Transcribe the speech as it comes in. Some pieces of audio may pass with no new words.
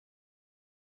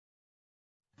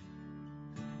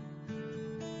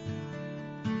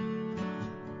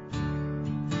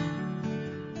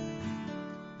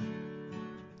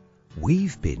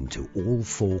We've been to all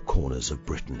four corners of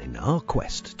Britain in our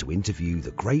quest to interview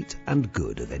the great and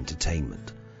good of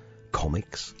entertainment.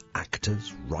 Comics,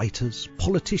 actors, writers,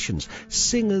 politicians,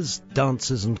 singers,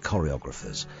 dancers and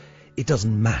choreographers. It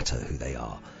doesn't matter who they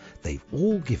are. They've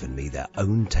all given me their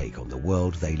own take on the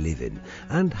world they live in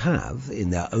and have, in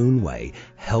their own way,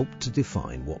 helped to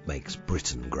define what makes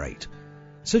Britain great.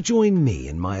 So join me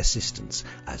and my assistants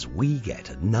as we get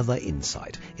another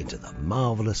insight into the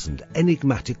marvellous and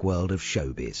enigmatic world of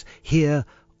showbiz here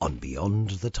on Beyond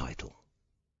the Title.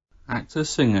 Actor,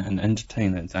 singer and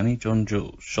entertainer Danny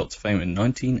John-Jules shot to fame in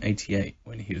 1988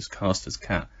 when he was cast as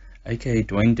Cat, aka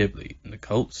Dwayne Dibley, in the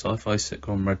cult sci-fi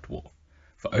sitcom Red Dwarf.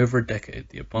 For over a decade,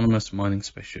 the eponymous mining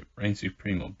spaceship reigned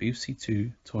supreme on BBC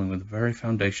Two, toying with the very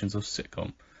foundations of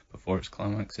sitcom before its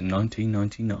climax in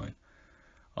 1999.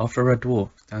 After Red Dwarf,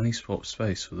 Danny swapped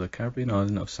space for the Caribbean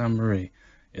island of San Marie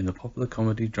in the popular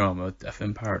comedy drama Death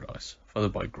in Paradise,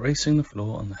 followed by gracing the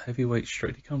floor on the heavyweight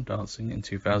Strictly Come Dancing in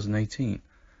 2018.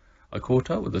 I caught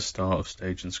up with the star of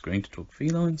stage and screen to talk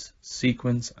felines,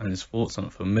 sequins, and his thoughts on a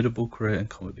formidable career in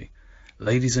comedy.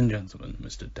 Ladies and gentlemen,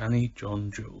 Mr. Danny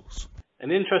John-Jules.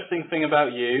 An interesting thing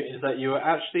about you is that you were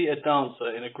actually a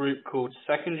dancer in a group called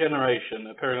Second Generation,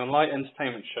 appearing on light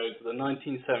entertainment shows of the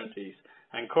 1970s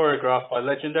and choreographed by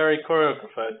legendary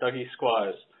choreographer Dougie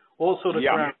Squires. What sort of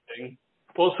grounding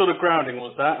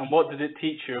was that, and what did it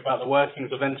teach you about the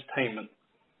workings of entertainment?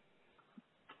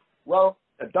 Well,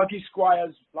 Dougie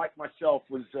Squires, like myself,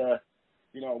 was a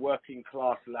working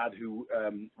class lad who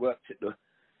worked at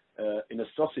in a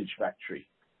sausage factory,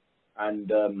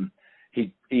 and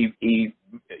he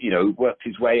worked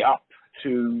his way up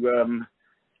to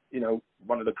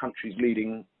one of the country's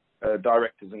leading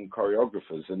directors and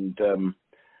choreographers. And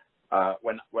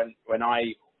when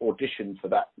I auditioned for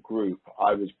that group,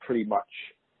 I was pretty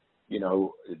much the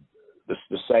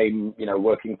same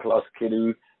working class kid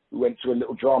who went to a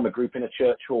little drama group in a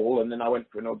church hall, and then I went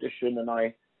for an audition and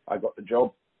I got the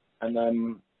job, and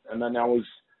then I was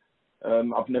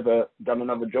I've never done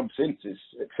another job since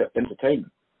except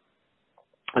entertainment.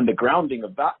 And the grounding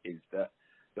of that is that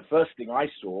the first thing I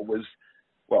saw was,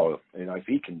 well, if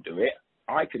he can do it,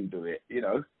 I can do it,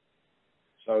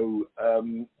 So,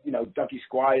 Dougie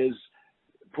Squires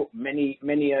put many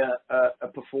a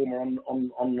performer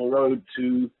on the road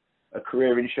to a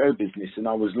career in show business, and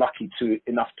I was lucky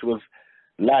enough to have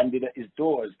landed at his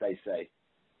door, as they say.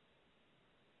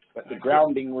 But the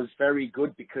grounding was very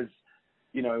good because,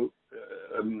 you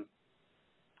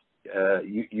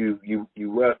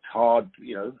worked hard,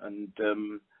 and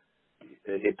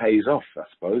it pays off, I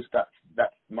suppose.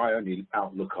 That's my only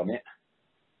outlook on it.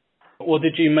 What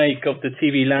did you make of the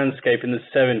TV landscape in the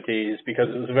 70s? Because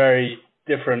it was very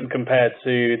different compared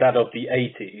to that of the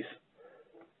 80s.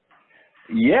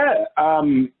 Yeah.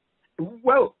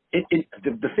 Well,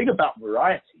 the thing about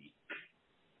variety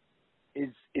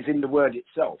is in the word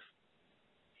itself.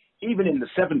 Even in the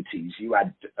 70s, you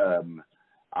had, you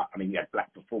had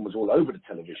black performers all over the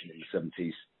television in the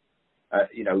 70s.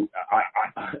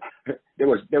 There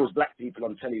was black people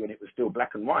on telly when it was still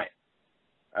black and white.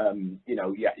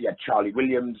 You had Charlie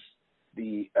Williams,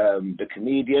 the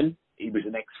comedian. He was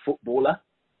an ex-footballer.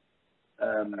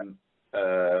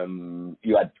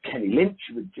 You had Kenny Lynch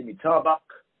with Jimmy Tarbuck.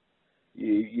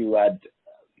 You had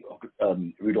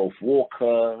Rudolph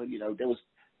Walker.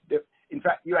 In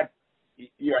fact, you had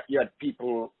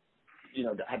people,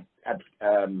 that had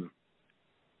their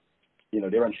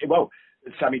own. Well,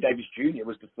 Sammy Davis Jr.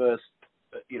 was the first,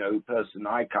 person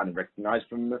I kind of recognised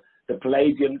from the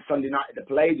Palladium, Sunday night at the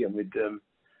Palladium with,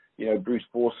 Bruce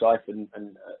Forsyth and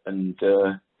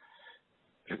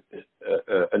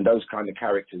those kind of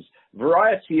characters.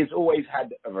 Variety has always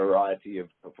had a variety of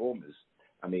performers.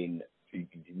 I mean,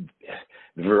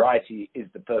 variety is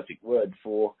the perfect word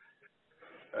for,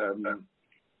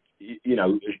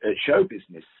 show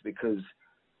business, because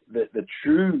the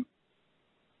true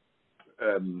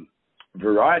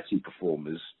variety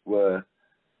performers were,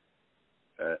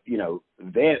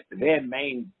 their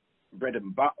main bread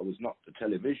and butter was not the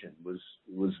television, was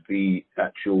the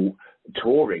actual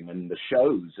touring and the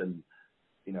shows, and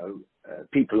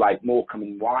people like Morecambe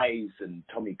and Wise and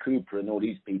Tommy Cooper and all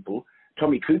these people.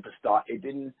 Tommy Cooper started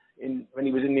in when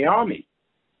he was in the army.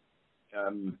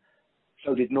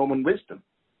 So did Norman Wisdom.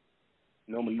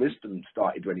 Norman Wisdom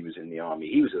started when he was in the army.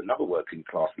 He was another working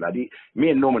class lad. Me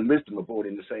and Norman Wisdom were born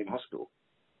in the same hospital,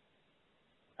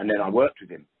 and then I worked with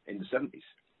him in the 70s.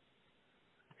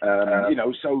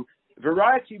 So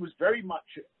variety was very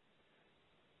much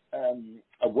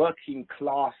a working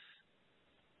class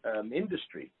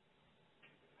industry.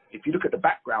 If you look at the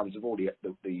backgrounds of all the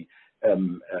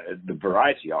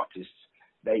variety artists,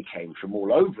 they came from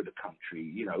all over the country,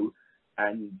 you know,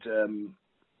 and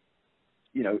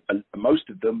you know, and most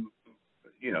of them,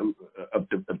 you know, of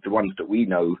the ones that we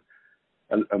know,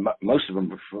 most of them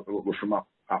were from up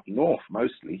north,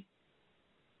 mostly.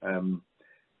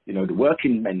 You know, the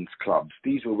working men's clubs,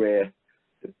 these were where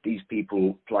these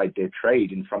people plied their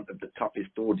trade in front of the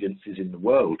toughest audiences in the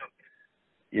world,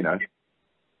 you know.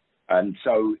 And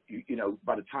so, you know,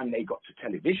 by the time they got to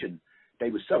television,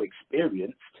 they were so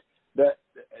experienced that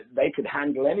they could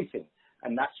handle anything.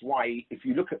 And that's why, if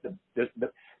you look at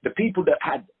the people that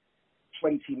had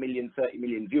 20 million, 30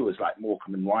 million viewers, like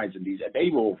Morecambe and Wise and these, they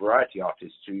were all variety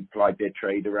artists who plied their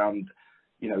trade around,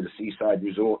 you know, the seaside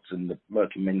resorts and the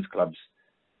working men's clubs.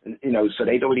 And, you know, so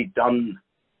they'd already done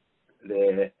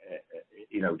their,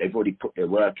 you know, they've already put their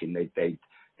work in.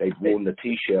 They'd worn the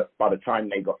T-shirt by the time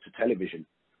they got to television.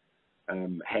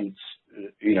 Hence,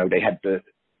 you know, they had the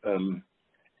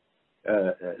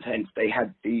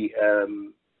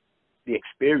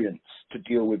experience to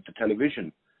deal with the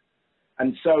television.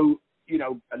 And so, you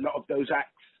know, a lot of those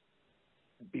acts,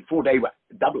 before they were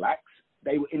double acts,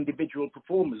 they were individual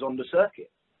performers on the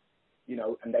circuit, you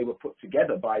know, and they were put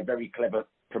together by very clever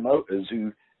promoters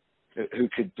who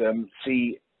could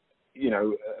see, you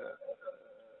know,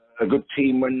 a good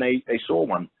team when they saw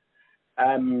one.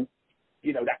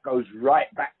 You know, that goes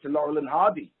right back to Laurel and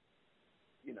Hardy.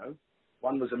 You know,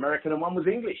 one was American and one was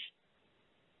English.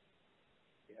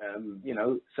 You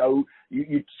know, so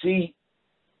you'd see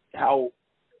how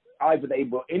either they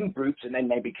were in groups and then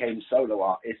they became solo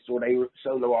artists, or they were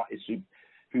solo artists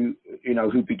who you know,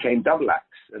 who became double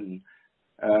acts. And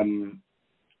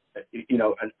you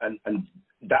know, and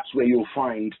that's where you'll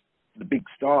find the big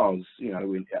stars. You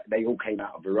know, they all came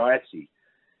out of variety,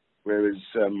 whereas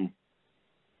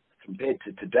compared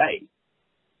to today,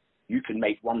 you can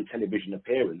make one television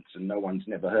appearance and no one's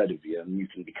never heard of you, and you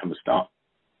can become a star.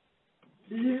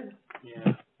 Yeah,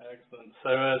 excellent. So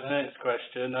the next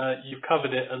question, you've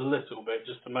covered it a little bit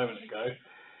just a moment ago,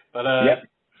 but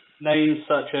names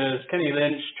such as Kenny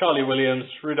Lynch, Charlie Williams,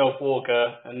 Rudolph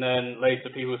Walker, and then later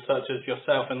people such as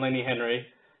yourself and Lenny Henry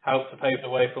helped to pave the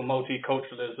way for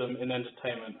multiculturalism in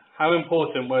entertainment. How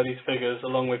important were these figures,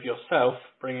 along with yourself,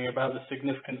 bringing about the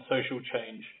significant social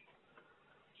change?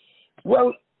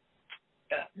 Well,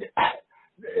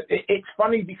 it's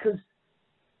funny because,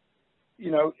 you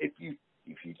know, if you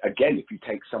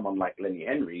take someone like Lenny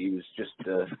Henry, he was just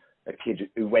a kid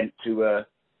who went to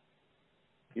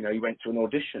he went to an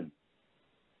audition.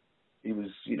 He was,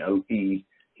 you know, he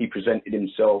presented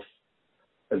himself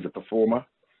as a performer,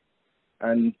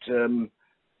 and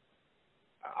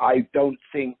I don't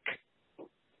think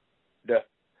that,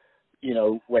 you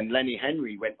know, when Lenny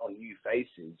Henry went on New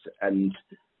Faces and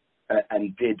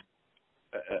did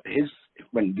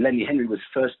when Lenny Henry was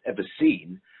first ever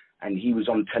seen and he was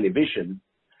on television,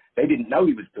 they didn't know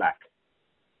he was black.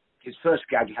 His first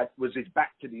gag was his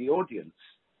back to the audience,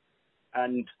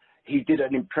 and he did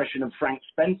an impression of Frank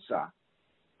Spencer,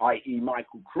 i.e.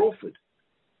 Michael Crawford.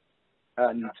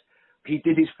 And he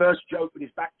did his first joke with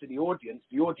his back to the audience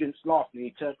laughed, and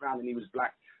he turned around and he was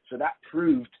black. So that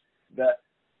proved that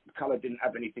colour didn't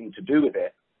have anything to do with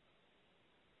it.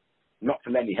 Not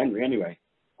for Lenny Henry anyway,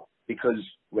 because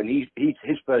when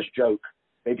his first joke,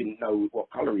 they didn't know what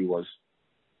colour he was.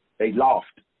 They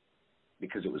laughed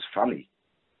because it was funny.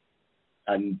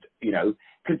 And, you know,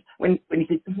 because when he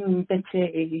said,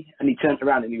 Betty, and he turned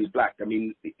around and he was black, I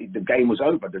mean, the game was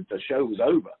over. The show was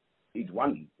over. He'd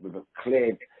won with a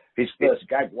clear, his first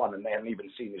gag won, and they hadn't even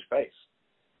seen his face.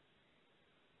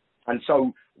 And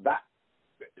so that,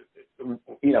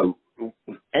 you know,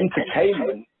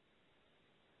 entertainment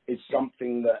is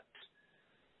something that,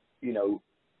 you know,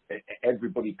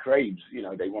 everybody craves. You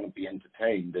know, they want to be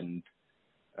entertained, and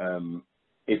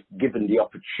if given the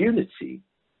opportunity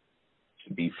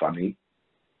to be funny,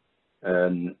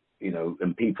 and, you know,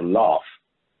 and people laugh,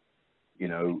 you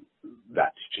know,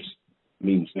 that just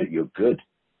means that you're good,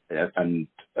 and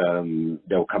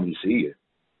they'll come and see you.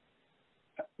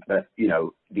 But, you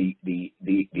know, the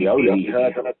only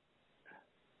hurdle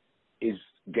is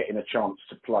getting a chance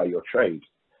to ply your trade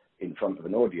in front of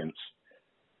an audience.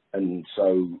 And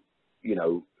so, you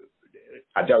know,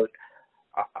 I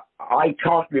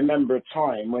can't remember a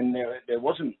time when there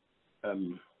wasn't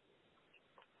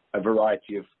a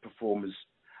variety of performers.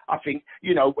 I think,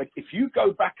 you know, if you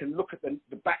go back and look at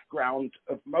the background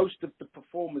of most of the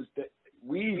performers that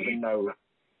we even know,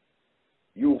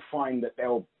 you'll find that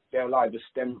they'll either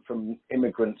stem from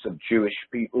immigrants of Jewish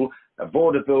people.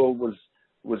 Vaudeville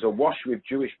was awash with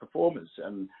Jewish performers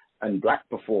and black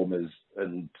performers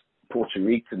and Puerto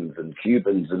Ricans and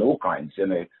Cubans and all kinds, you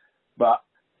know. But,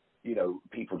 you know,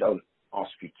 people don't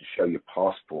ask you to show your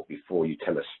passport before you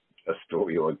tell us a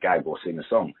story or a gag or sing a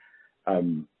song.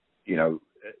 You know,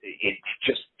 it's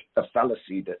just a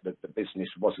fallacy that the business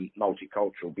wasn't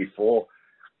multicultural before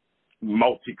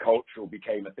multicultural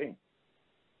became a thing.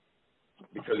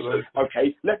 Because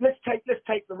okay, let's take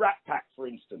the Rat Pack for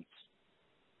instance.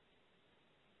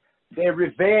 They're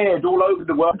revered all over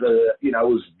the world, you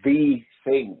know, as the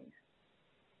thing.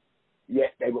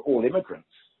 Yet they were all immigrants.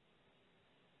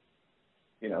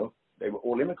 You know, they were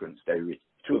all immigrants.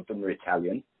 Two of them were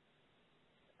Italian.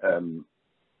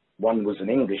 One was an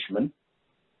Englishman,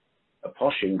 a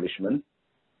posh Englishman,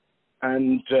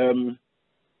 and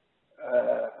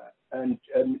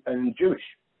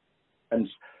Jewish. And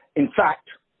in fact,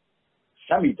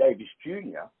 Sammy Davis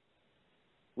Jr.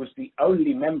 was the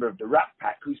only member of the Rat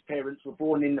Pack whose parents were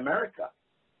born in America.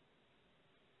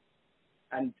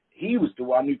 And he was the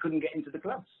one who couldn't get into the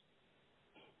clubs.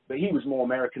 But he was more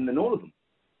American than all of them.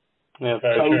 Yeah,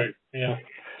 very true. Yeah.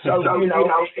 So you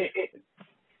know,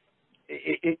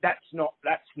 that's not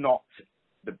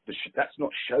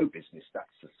show business. That's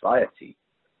society.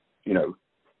 You know,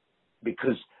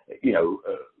 because you know,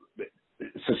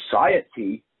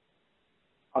 society,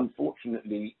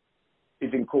 unfortunately,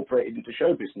 is incorporated into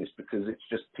show business because it's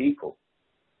just people,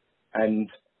 and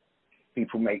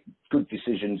people make good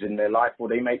decisions in their life or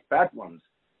they make bad ones.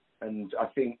 And I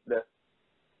think that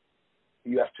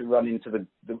you have to run into the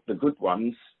good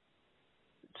ones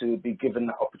to be given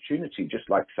that opportunity, just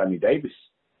like Sammy Davis.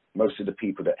 Most of the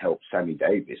people that helped Sammy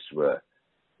Davis were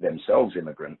themselves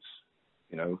immigrants,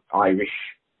 you know, Irish,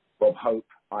 Bob Hope,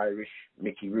 Irish,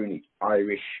 Mickey Rooney,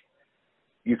 Irish.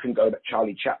 You can go to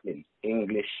Charlie Chaplin,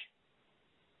 English,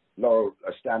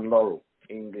 Stan Laurel,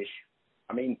 English.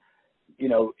 I mean, you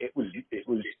know, it was.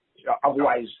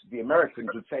 Otherwise, the Americans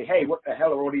would say, "Hey, what the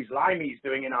hell are all these limeys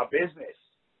doing in our business?"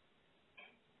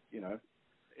 You know,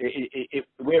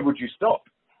 where would you stop?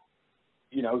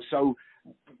 You know, so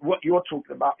what you're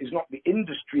talking about is not the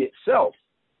industry itself.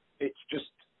 It's just,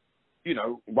 you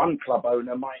know, one club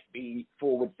owner might be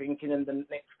forward thinking and the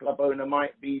next club owner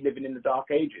might be living in the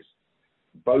dark ages.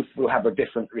 Both will have a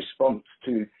different response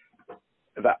to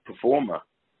that performer,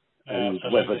 and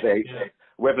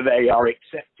whether they are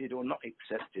accepted or not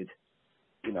accepted,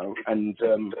 you know, and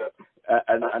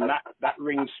that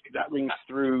rings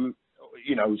through,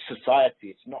 you know, society.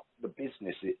 It's not the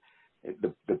business.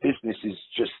 The business is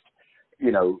just,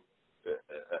 you know,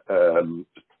 a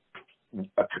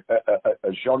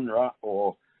genre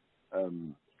or,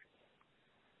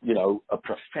 you know, a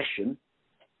profession.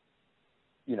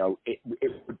 You know, it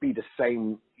would be the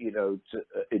same, you know,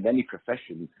 in any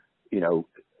profession. You know,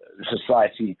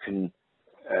 society can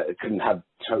have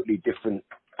totally different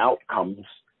outcomes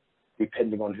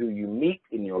depending on who you meet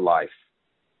in your life.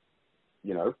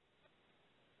 You know,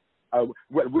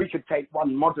 we could take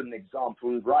one modern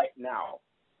example right now.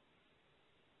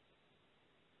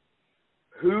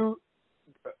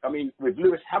 With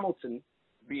Lewis Hamilton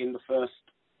being the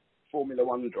first Formula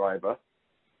One driver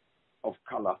of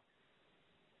colour,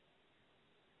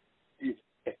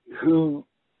 who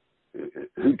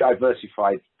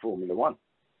diversified Formula One,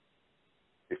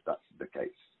 if that's the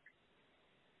case?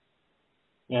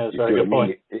 Yeah, that's a very good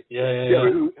point.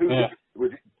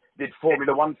 Did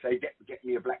Formula One say get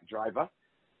me a black driver?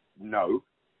 No.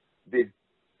 Did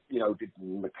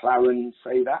McLaren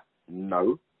say that?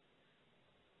 No.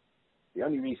 The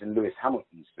only reason Lewis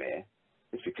Hamilton's there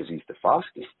is because he's the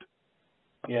fastest.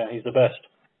 Yeah, he's the best.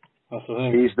 That's the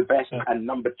thing. He's the best, yeah. And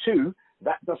number two,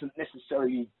 that doesn't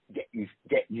necessarily get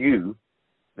you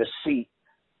the seat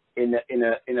in a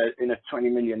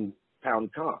 £20 million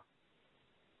car.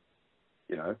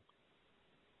 You know,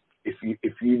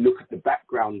 if you look at the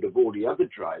background of all the other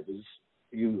drivers,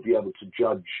 you'll be able to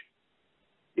judge,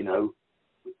 you know,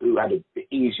 who had a bit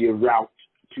easier route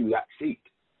to that seat.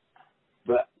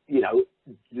 But you know,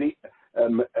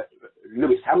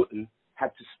 Lewis Hamilton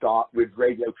had to start with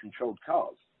radio-controlled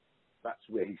cars. That's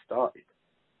where he started.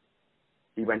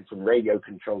 He went from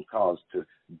radio-controlled cars to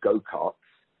go-karts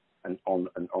and on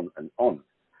and on and on.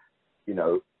 You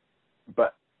know,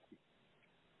 but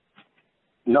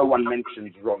no one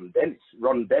mentions Ron Dennis.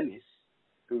 Ron Dennis,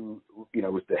 who, you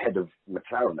know, was the head of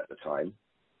McLaren at the time.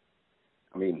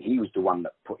 I mean, he was the one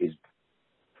that put his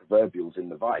proverbials in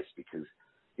the vice because,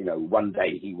 you know, one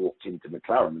day he walked into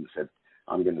McLaren and said,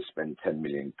 "I'm going to spend 10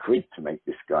 million quid to make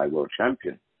this guy world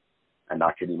champion." And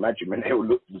I can imagine when they all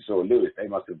looked and saw Lewis, they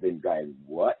must have been going,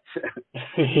 "What?"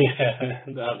 Yeah,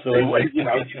 absolutely. You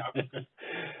know.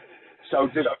 So,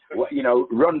 you know,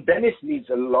 Ron Dennis needs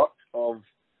a lot of,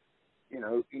 you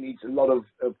know, he needs a lot of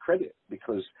credit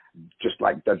because just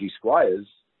like Dougie Squires,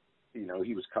 you know,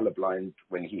 he was colorblind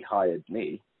when he hired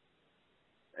me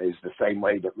is the same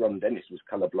way that Ron Dennis was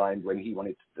colorblind when he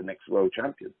wanted the next world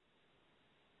champion.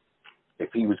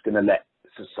 If he was going to let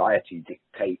society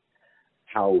dictate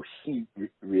how he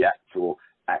reacts or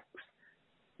acts,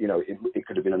 you know, it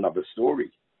could have been another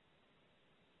story.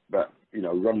 But, you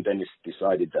know, Ron Dennis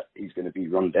decided that he's going to be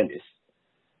Ron Dennis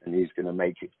and he's going to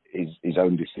make his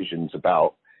own decisions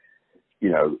about, you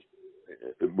know,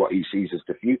 what he sees as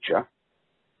the future.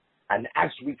 And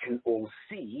as we can all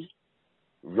see,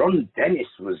 Ron Dennis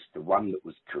was the one that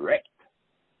was correct.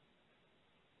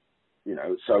 You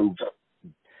know, so,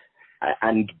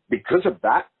 and because of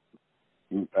that,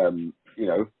 you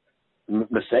know,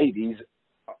 Mercedes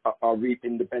are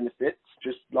reaping the benefits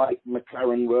just like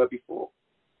McLaren were before.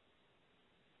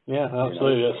 Yeah,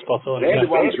 absolutely. You know, that's spot on. They're the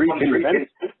ones reaping the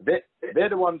benefits. They're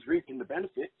the ones reaping the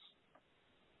benefits.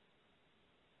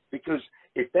 Because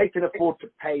if they can afford to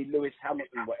pay Lewis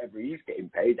Hamilton whatever he's getting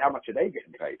paid, how much are they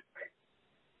getting paid?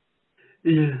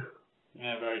 Yeah.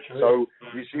 Yeah, very true. So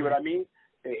you see what I mean?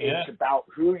 It's about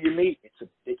who you meet. It's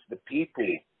the people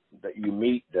that you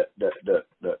meet that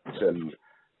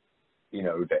you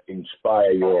know, that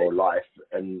inspire your life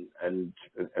and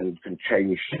can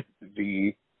change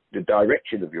the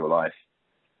direction of your life.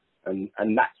 And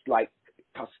that's like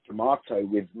Customato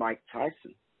with Mike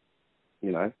Tyson.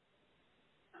 You know,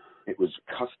 it was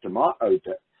Customato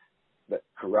that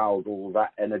corralled all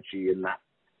that energy and that,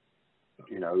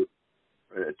 you know,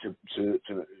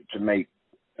 to make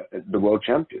the world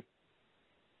champion.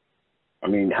 I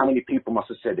mean, how many people must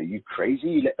have said, "Are you crazy?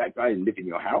 You let that guy live in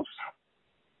your house?"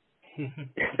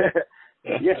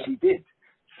 Yes, he did.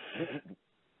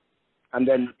 And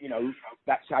then, you know,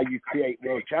 that's how you create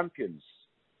world champions.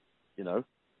 You know,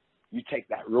 you take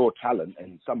that raw talent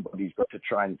and somebody's got to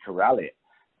try and corral it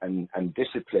and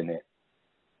discipline it.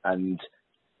 And,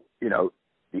 you know,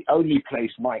 the only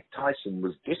place Mike Tyson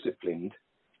was disciplined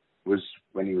was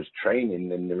when he was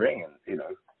training in the ring. And, you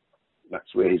know,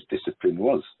 that's where his discipline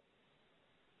was.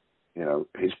 You know,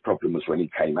 his problem was when he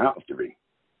came out of the ring.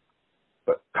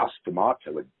 But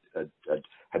Customato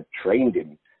had trained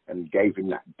him and gave him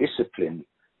that discipline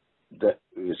that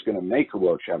was going to make a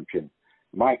world champion.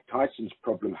 Mike Tyson's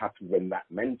problem happened when that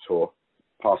mentor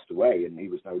passed away and he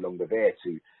was no longer there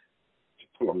to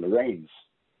pull on the reins.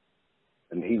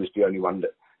 And he was the only one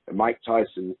that Mike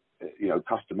Tyson, you know,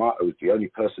 Customato was the only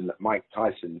person that Mike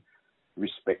Tyson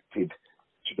respected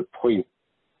to the point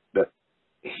that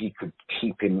he could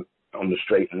keep him on the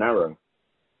straight and narrow.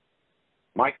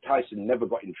 Mike Tyson never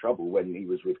got in trouble when he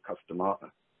was with Customato.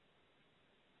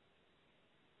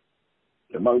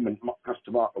 The moment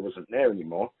Customato wasn't there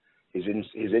anymore, his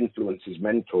influence, his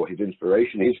mentor, his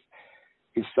inspiration,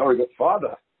 his surrogate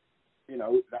father, you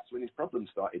know, that's when his problem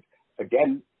started.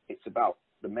 Again, it's about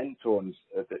the mentors,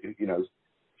 you know,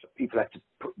 so people have to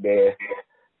put their,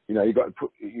 you know, you got to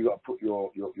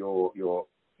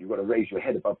raise your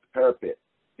head above the parapet,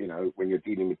 you know, when you're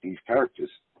dealing with these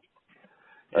characters.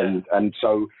 And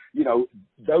so, you know,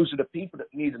 those are the people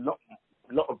that need a lot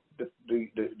of the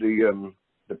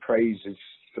praises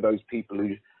for those people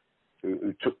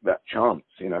who took that chance,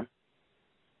 you know.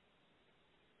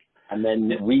 And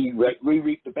then we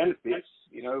reap the benefits,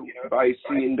 you know, by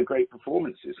seeing the great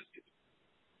performances.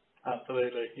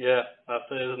 Absolutely, yeah, that's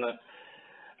it, isn't it?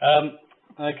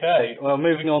 Okay, well,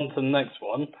 moving on to the next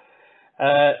one.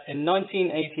 In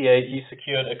 1988, you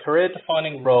secured a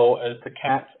career-defining role as the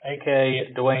Cat,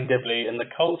 aka Dwayne Dibley, in the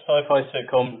cult sci-fi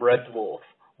sitcom Red Dwarf.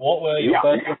 What were your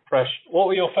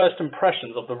first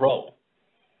impressions of the role?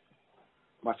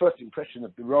 My first impression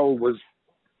of the role was,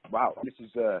 wow, this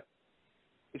is a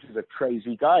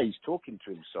crazy guy. He's talking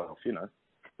to himself, you know.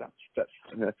 That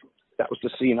was the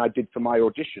scene I did for my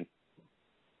audition,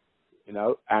 you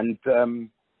know. And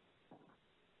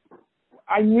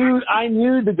I knew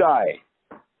the guy.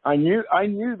 I knew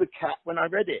the Cat when I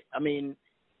read it. I mean,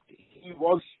 he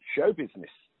was show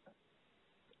business.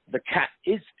 The Cat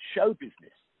is show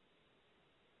business.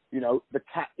 You know, the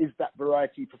Cat is that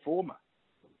variety performer.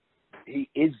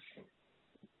 He's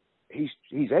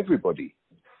everybody.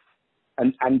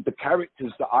 And the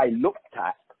characters that I looked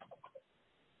at,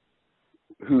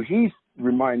 who he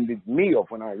reminded me of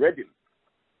when I read him,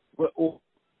 were all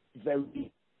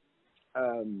very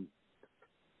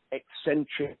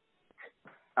eccentric,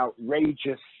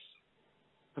 outrageous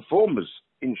performers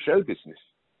in show business.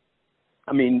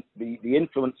 I mean, the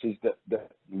influences that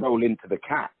roll into the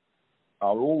Cat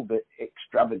are all the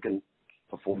extravagant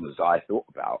performers I thought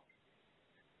about.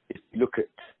 If you look at,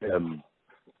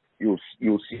 you'll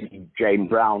see Jane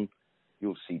Brown,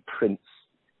 you'll see Prince,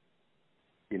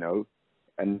 you know,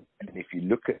 And if you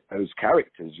look at those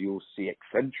characters, you'll see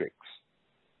eccentrics.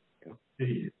 You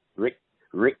know?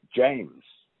 Rick James,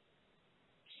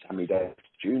 Sammy Davis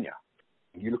Jr.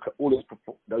 You look at all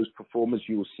those performers,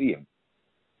 you'll see him.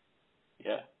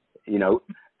 Yeah. You know,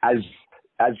 as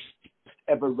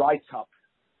ever write-up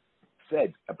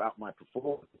said about my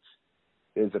performance,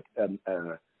 there's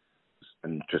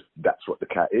and just that's what the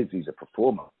cat is. He's a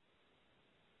performer.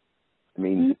 I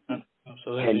mean,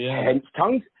 absolutely. Hence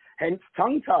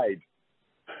tongue-tied.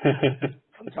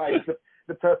 Tongue-tied is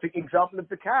the perfect example of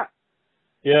the cat.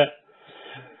 Yeah.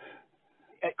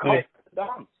 It can't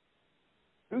dance.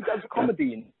 Who does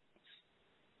comedy in,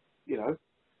 you know,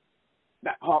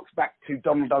 that harks back to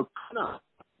Donald O'Connor,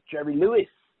 Jerry Lewis,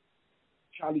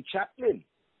 Charlie Chaplin.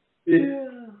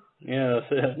 Yeah. Yeah,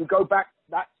 that's it. You go back,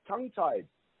 that's tongue-tied.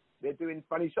 They're doing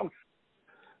funny songs.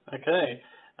 Okay.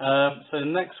 So the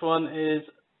next one is,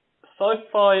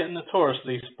 sci-fi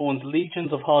notoriously spawns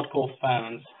legions of hardcore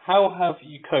fans. How have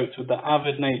you coped with the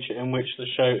avid nature in which the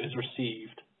show is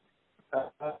received?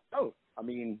 I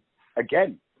mean,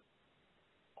 again,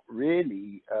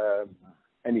 really,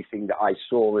 anything that I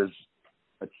saw as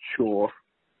a chore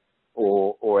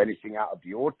or anything out of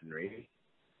the ordinary,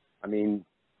 I mean,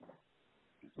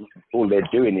 all they're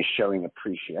doing is showing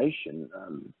appreciation.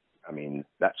 I mean,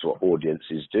 that's what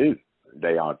audiences do.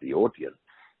 They are the audience.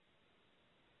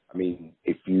 I mean,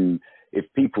 if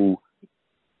people,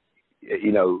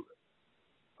 you know,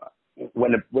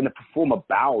 when a performer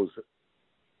bows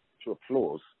to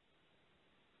applause,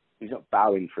 he's not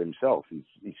bowing for himself.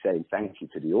 He's saying thank you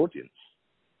to the audience.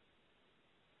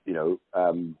 You know,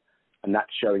 and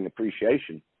that's showing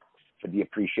appreciation for the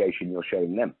appreciation you're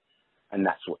showing them. And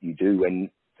that's what you do when,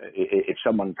 if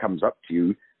someone comes up to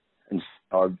you and,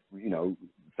 you know,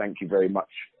 thank you very much.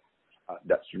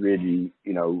 That's really,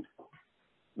 you know,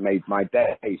 made my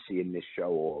day seeing this show,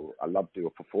 or I love to do a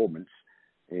performance.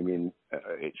 I mean,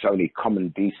 it's only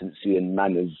common decency and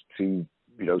manners to,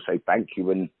 you know, say thank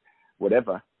you and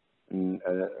whatever. And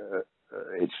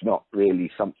it's not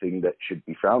really something that should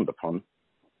be frowned upon.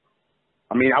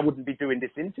 I mean, I wouldn't be doing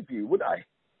this interview, would I?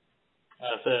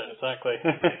 That's it, exactly.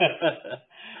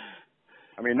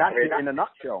 I mean, that's it in a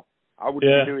nutshell. I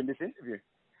wouldn't be doing this interview.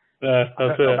 Yeah,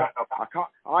 that's it.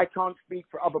 I can't speak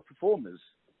for other performers.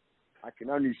 I can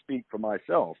only speak for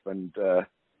myself, and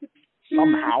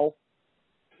somehow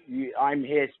I'm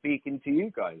here speaking to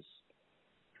you guys.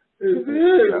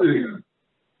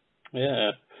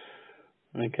 Yeah.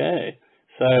 Okay.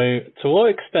 So, to what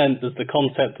extent does the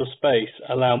concept of space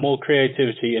allow more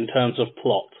creativity in terms of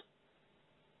plot?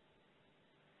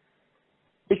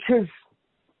 Because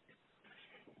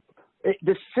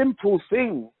the simple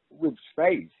thing with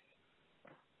space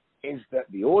is that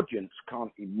the audience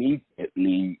can't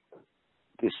immediately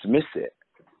dismiss it.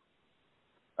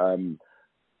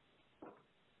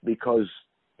 Because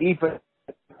even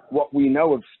what we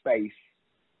know of space,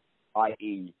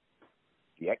 i.e.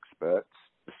 the experts,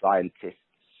 the scientists,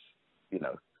 you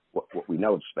know, what we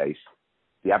know of space,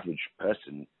 the average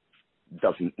person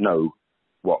doesn't know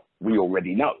what we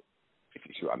already know, if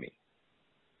you see what I mean.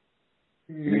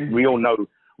 Mm. We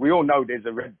all know there's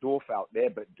a red dwarf out there,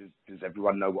 but does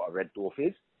everyone know what a red dwarf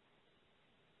is?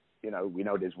 You know, we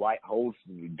know there's white holes.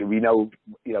 Do we know,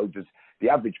 you know, does the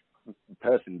average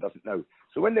person doesn't know.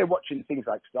 So when they're watching things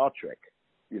like Star Trek,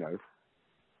 you know,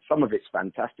 some of it's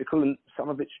fantastical and some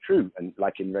of it's true. And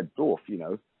like in Red Dwarf, you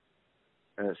know,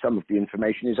 some of the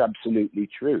information is absolutely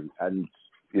true. And,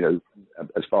 you know,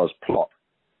 as far as plot,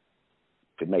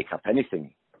 to make up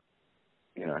anything,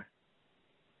 you know,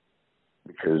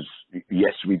 because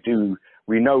yes, we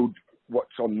know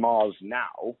what's on Mars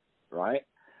now, right?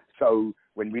 So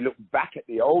when we look back at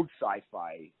the old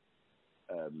sci-fi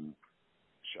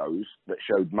shows that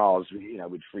showed Mars, you know,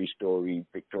 with 3-story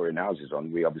Victorian houses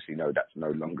on, we obviously know that's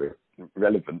no longer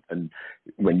relevant. And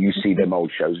when you see them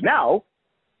old shows now,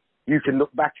 you can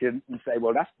look back and say,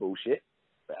 well, that's bullshit.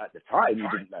 But at the time, you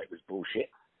didn't know it was bullshit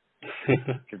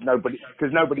because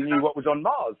nobody knew what was on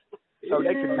Mars. So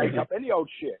they could make up any old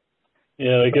shit.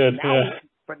 Yeah, they could. Now, yeah.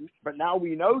 But now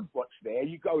we know what's there.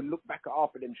 You go and look back at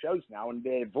half of them shows now, and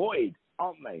they're void,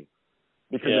 aren't they?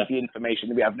 Because of the information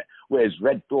that we have. Whereas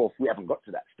Red Dwarf, we haven't got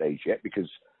to that stage yet because,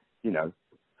 you know,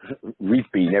 we've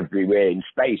been everywhere in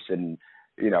space and,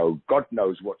 you know, God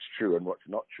knows what's true and what's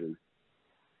not true.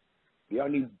 The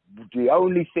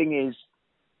only thing is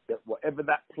that whatever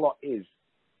that plot is,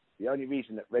 the only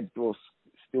reason that Red Dwarf's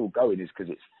still going is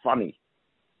because it's funny.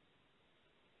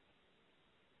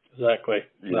 Exactly.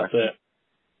 That's it.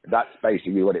 That's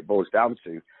basically what it boils down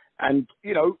to. And,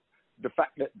 you know, the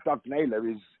fact that Doug Naylor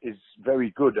is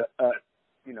very good at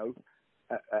you know,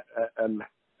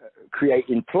 creating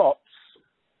plots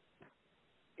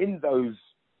in those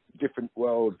different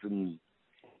worlds and,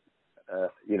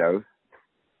 you know,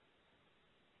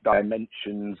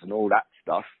 dimensions and all that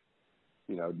stuff,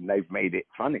 you know, they've made it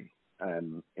funny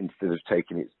instead of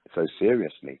taking it so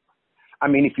seriously. I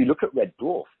mean, if you look at Red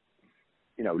Dwarf,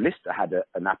 you know, Lister had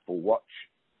an Apple Watch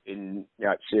in, you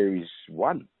know, series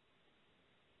 1.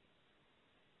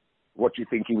 What do you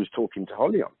think he was talking to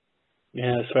Holly on?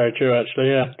 Yeah, it's very true, actually.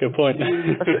 Yeah, good point.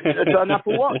 It's an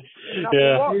Apple Watch.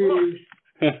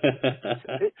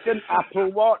 It's an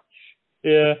Apple Watch.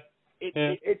 Yeah.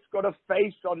 It's got a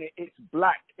face on it. It's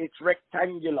black. It's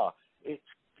rectangular.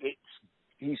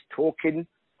 He's talking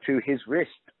to his wrist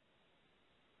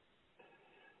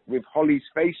with Holly's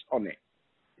face on it.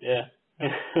 Yeah.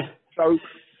 So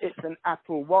it's an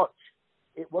Apple Watch.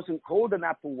 It wasn't called an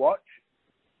Apple Watch,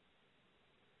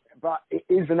 but it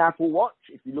is an Apple Watch.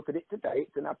 If you look at it today,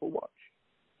 it's an Apple Watch.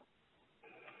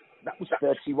 That was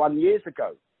 31 years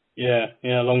ago. Yeah,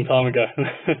 a long time ago.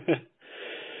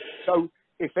 So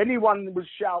if anyone was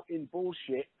shouting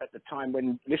bullshit at the time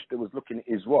when Lister was looking at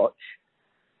his watch,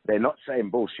 they're not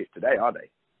saying bullshit today, are they?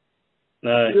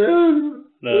 No.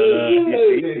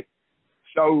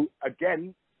 So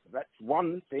again, that's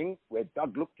one thing where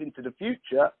Doug looked into the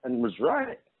future and was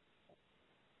right.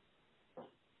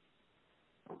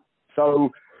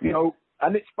 So, you know,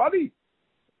 and it's funny.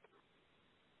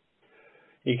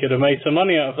 He could have made some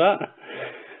money out of that.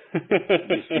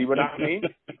 You see what I mean?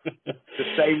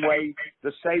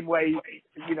 The same way,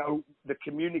 you know, the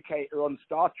communicator on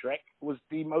Star Trek was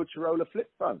the Motorola flip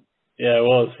phone. Yeah, it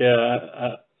was.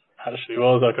 Yeah, actually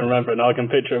was. I can remember it now. I can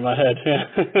picture it in my head. Yeah.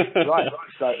 Right.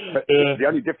 So the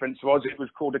only difference was it was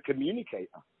called a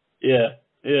communicator. Yeah.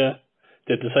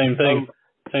 Did the same thing,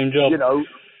 same job. You know,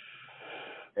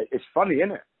 it's funny,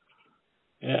 isn't it?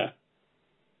 Yeah.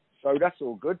 So that's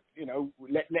all good. You know,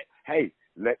 let's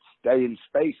stay in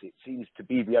space. It seems to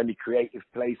be the only creative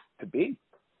place to be.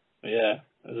 Yeah,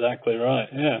 exactly right.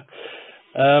 Yeah.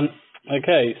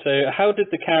 Okay, so how did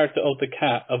the character of the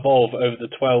cat evolve over the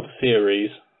 12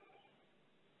 series?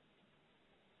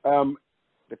 The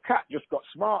cat just got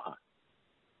smarter.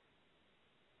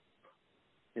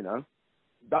 You know,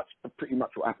 that's pretty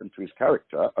much what happened to his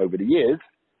character over the years.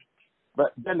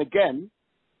 But then again,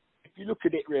 if you look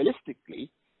at it realistically,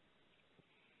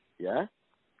 yeah,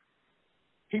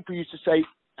 people used to say,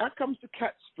 how comes the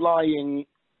cat's flying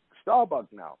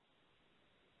Starbug now?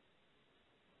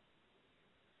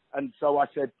 And so I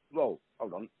said, well,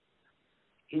 hold on.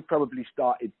 He probably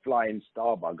started flying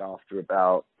Starbug after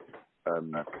about, I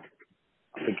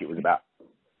think it was about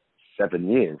 7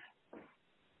 years.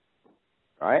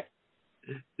 Right?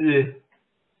 Yeah.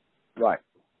 Right.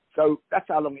 So that's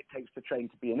how long it takes to train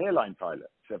to be an airline pilot,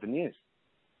 7 years.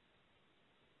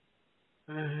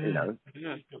 You know?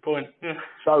 Yeah, good point. Yeah.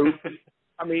 So,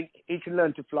 I mean, he can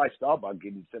learn to fly Starbug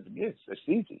in 7 years. That's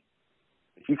easy.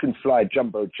 If you can fly a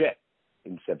jumbo jet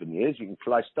in 7 years, you can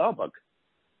fly Starbug.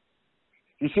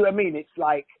 You see what I mean? It's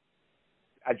like,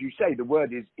 as you say, the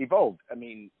word is evolved. I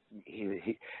mean, he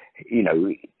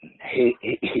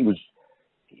was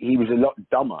a lot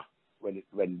dumber when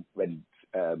Red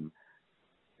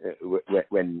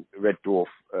Dwarf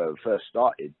first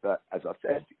started. But as I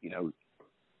said, you know,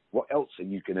 what else are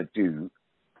you going to do,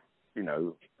 you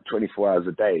know, 24 hours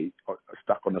a day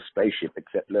stuck on a spaceship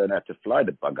except learn how to fly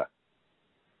the bugger?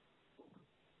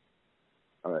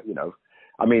 You know,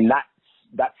 I mean,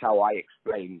 that's how I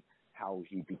explain how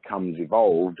he becomes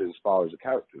evolved as far as the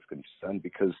character is concerned,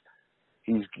 because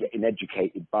he's getting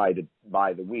educated by the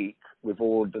week with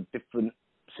all the different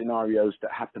scenarios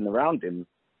that happen around him.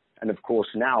 And of course,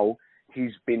 now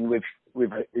he's been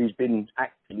he's been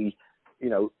actually, you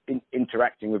know,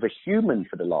 interacting with a human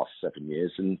for the last 7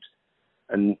 years,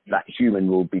 and that human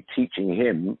will be teaching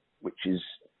him, which is,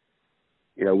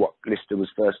 you know, what Lister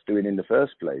was first doing in the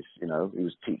first place. You know, he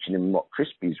was teaching him what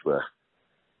Crispies were.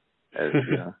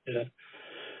 You know? Yeah.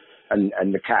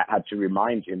 And the cat had to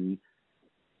remind him,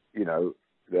 you know,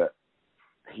 that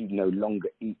he no longer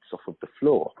eats off of the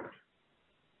floor.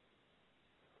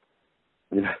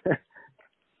 You know?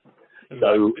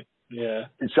 So yeah,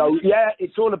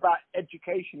 it's all about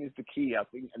education is the key, I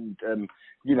think, and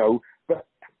you know, but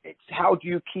it's how do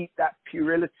you keep that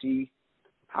puerility,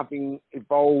 having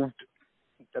evolved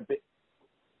a bit,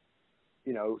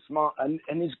 you know, smart,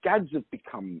 and his gags have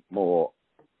become more.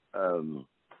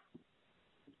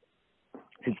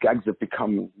 His gags have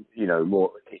become, you know,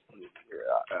 more.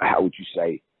 How would you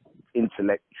say,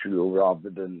 intellectual rather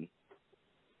than,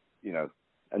 you know,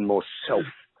 and more self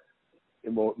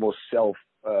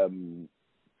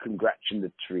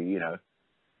congratulatory, you know.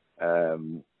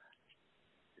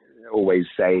 always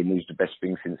saying he's the best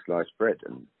thing since sliced bread,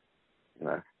 and you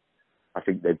know, I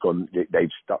think they've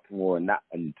stuck more in that,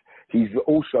 and he's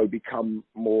also become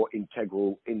more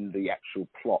integral in the actual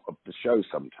plot of the show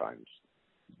sometimes,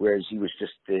 whereas he was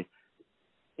just the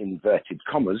inverted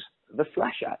commas the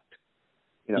flash act,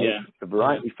 you know, the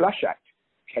variety flash act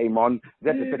came on.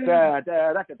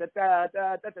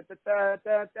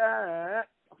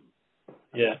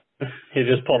 Yeah, he'd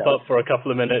just pop up for a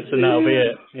couple of minutes and that'll be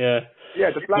it. Yeah,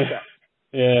 the flash act.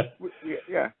 Yeah,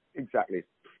 exactly.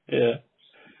 Yeah.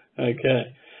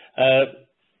 Okay.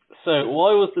 So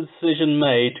why was the decision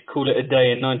made to call it a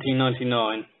day in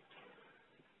 1999?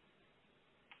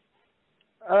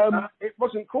 It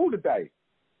wasn't called a day.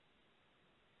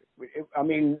 I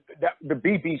mean, the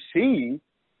BBC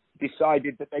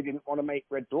decided that they didn't want to make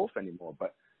Red Dwarf anymore,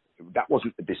 but that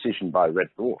wasn't the decision by Red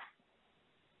Dwarf.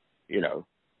 You know,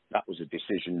 that was a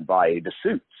decision by the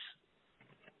Suits.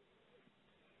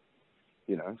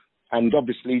 You know, and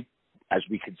obviously, as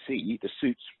we could see, the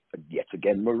Suits yet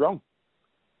again were wrong.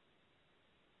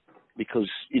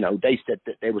 Because, you know, they said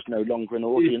that there was no longer an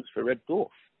audience for Red Dwarf.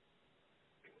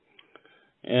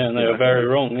 Yeah, and they were very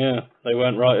wrong, yeah. They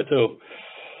weren't right at all.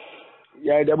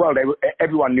 Yeah, well,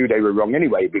 everyone knew they were wrong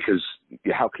anyway, because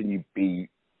how can you be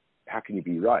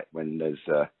right when there's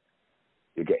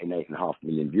you're getting 8.5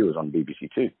 million viewers on BBC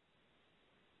Two?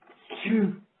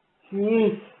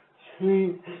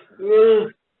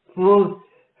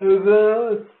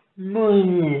 About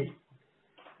money.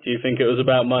 Do you think it was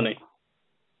about money?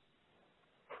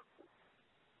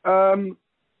 Well,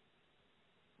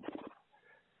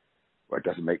 it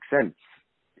doesn't make sense.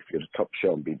 If you're the top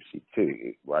show on BBC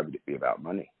Two, why would it be about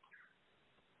money?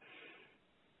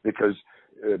 Because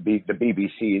the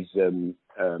BBC is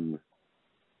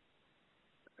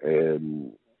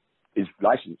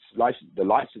license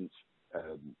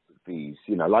fees.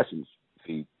 You know, license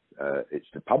fee. It's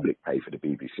the public pay for the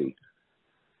BBC,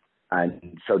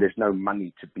 and so there's no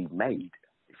money to be made.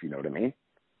 If you know what I mean.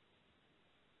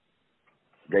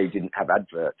 They didn't have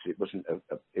adverts. It wasn't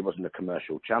a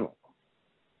commercial channel.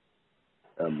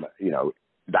 You know,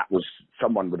 that was,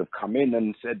 someone would have come in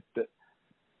and said that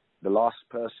the last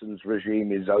person's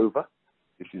regime is over.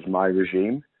 This is my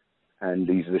regime, and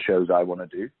these are the shows I want to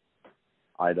do.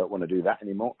 I don't want to do that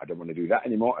anymore. I don't want to do that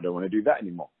anymore. I don't want to do that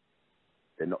anymore.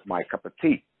 They're not my cup of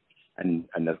tea. And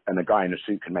a guy in a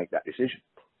suit can make that decision.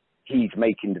 He's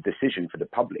making the decision for the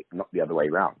public, not the other way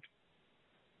around.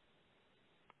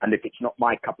 And if it's not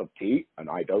my cup of tea and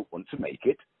I don't want to make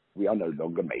it, we are no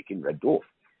longer making Red Dwarf.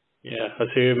 Yeah, I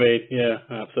see what you mean. Yeah,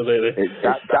 absolutely.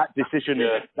 That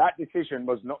decision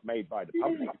was not made by the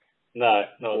public. No,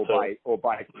 not at all.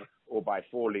 Or by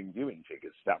falling viewing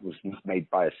figures. That was made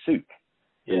by a suit.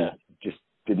 Yeah. Just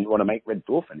didn't want to make Red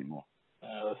Dwarf anymore.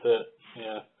 That's it.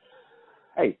 Yeah.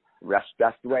 Hey,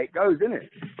 that's the way it goes, isn't it?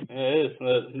 Yeah, it is.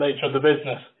 The nature of the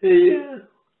business. Yeah.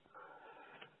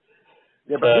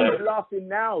 Yeah, but who's laughing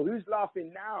now? Who's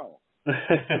laughing now? That's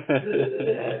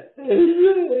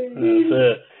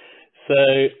it.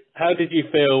 So, how did you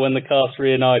feel when the cast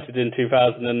reunited in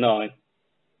 2009?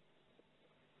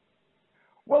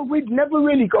 Well, we'd never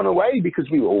really gone away because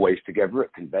we were always together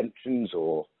at conventions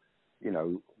or, you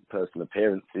know, personal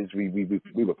appearances. We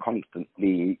were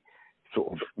constantly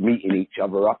sort of meeting each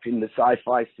other up in the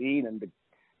sci-fi scene, and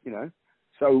you know,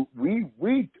 so we'd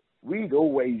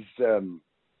always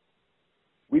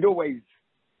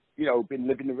you know, been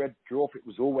living the Red Dwarf. It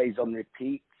was always on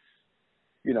repeat.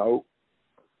 You know,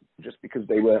 just because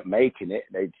they weren't making it,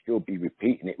 they'd still be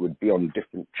repeating it. It would be on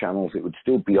different channels. It would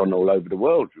still be on all over the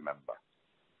world. Remember,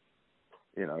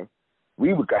 you know,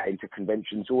 we were going to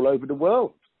conventions all over the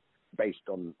world based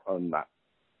on that.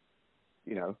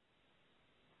 You know,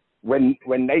 when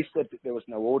they said that there was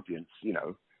no audience, you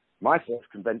know, my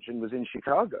first convention was in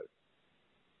Chicago.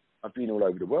 I've been all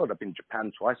over the world. I've been to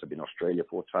Japan twice. I've been to Australia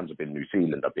 4 times. I've been to New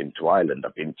Zealand. I've been to Ireland.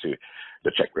 I've been to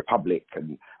the Czech Republic,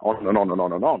 and on and on and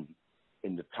on and on.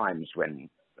 In the times when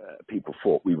people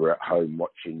thought we were at home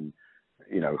watching,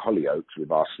 you know, Hollyoaks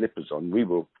with our slippers on, we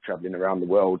were traveling around the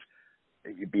world,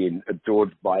 being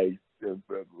adored by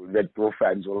Red Dwarf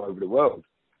fans all over the world.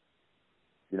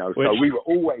 You know, so we were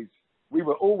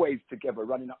always together,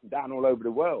 running up and down all over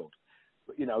the world.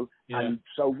 You know, and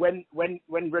so when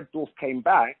Red Dwarf came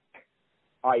back,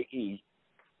 i.e.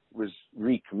 was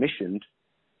recommissioned,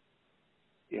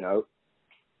 you know,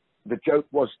 the joke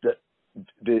was that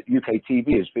the UK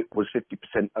TV was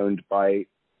 50% owned by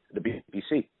the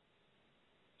BBC.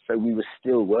 So we were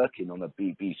still working on a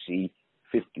BBC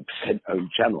 50%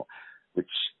 owned channel, which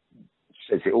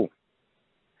says it all.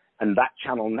 And that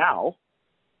channel now,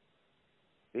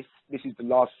 this is the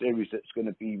last series that's going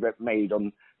to be made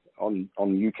on on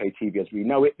UK TV as we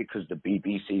know it, because the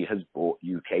BBC has bought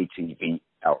UK TV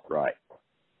outright.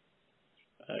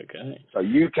 Okay. So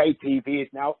UK TV is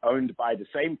now owned by the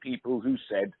same people who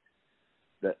said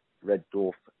that Red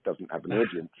Dwarf doesn't have an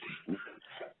audience.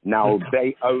 Now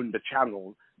they own the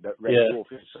channel that Red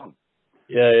Dwarf is on.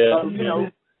 Yeah, yeah. So, you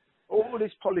know, all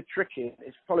this politricking,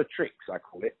 it's politricks, I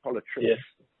call it, politricks. Yeah.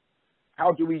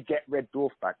 How do we get Red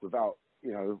Dwarf back without,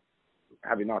 you know,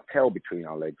 having our tail between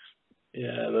our legs?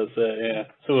 Yeah, that's it, yeah.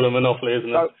 It's all a monopoly, isn't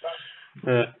it? So,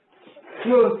 Yeah.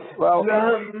 well,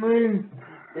 that means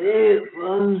it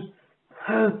was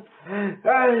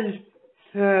adverts.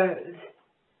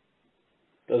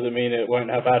 Does it mean it won't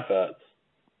have adverts?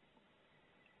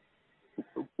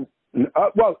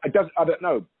 well, it does. I don't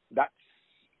know. That's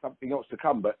something else to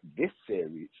come. But this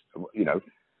series, you know,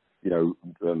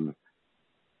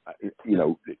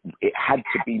 it had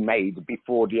to be made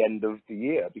before the end of the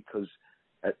year, because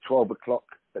at 12 o'clock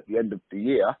at the end of the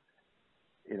year,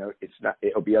 you know,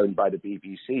 it'll be owned by the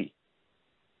BBC.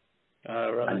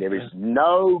 Right. And there is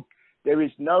no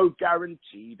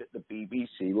guarantee that the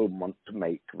BBC will want to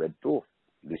make Red Dwarf.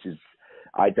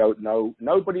 I don't know.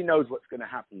 Nobody knows what's going to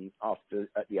happen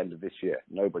at the end of this year.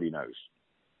 Nobody knows.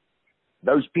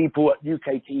 Those people at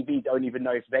UK TV don't even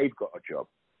know if they've got a job.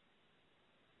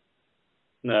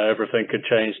 No, everything could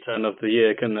change turn of the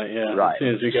year, couldn't it? Yeah. Right. As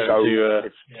soon as we go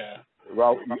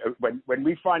Well, when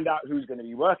we find out who's going to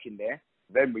be working there,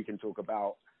 then we can talk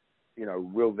about, you know,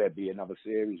 will there be another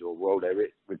series, or will there?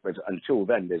 Until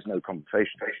then, there's no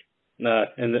conversation. No,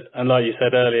 and like you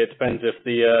said earlier, it depends if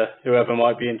the whoever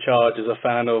might be in charge is a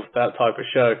fan of that type of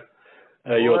show,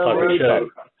 your type of show.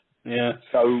 Yeah.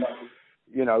 So,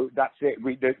 you know, that's it.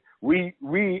 We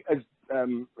as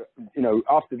you know,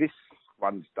 after this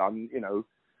one's done, you know,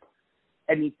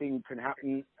 anything can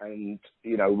happen, and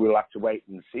you know, we'll have to wait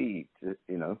and see.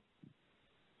 You know.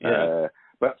 Yeah.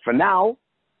 But for now,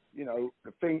 you know,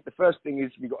 the first thing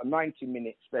is we got a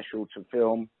 90-minute special to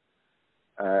film.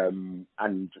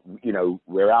 And, you know,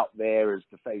 we're out there as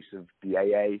the face of the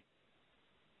AA,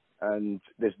 and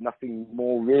there's nothing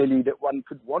more really that one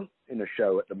could want in a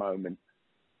show at the moment.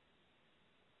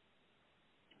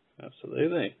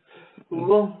 Absolutely.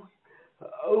 Well,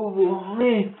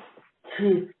 over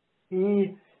to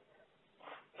the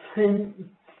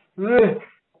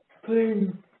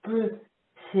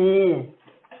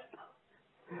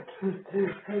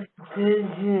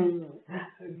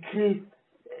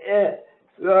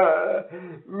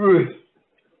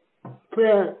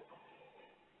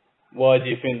Why do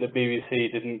you think the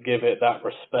BBC didn't give it that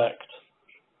respect?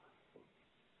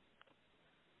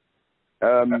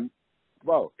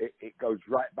 Well, it goes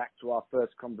right back to our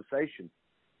first conversation.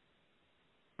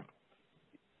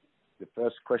 The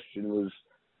first question was,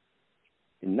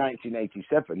 in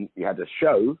 1987, you had a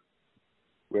show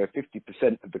where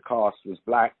 50% of the cast was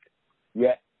black,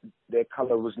 yet their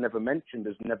colour was never mentioned,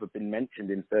 has never been mentioned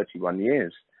in 31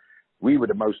 years. We were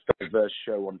the most diverse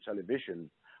show on television,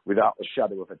 without a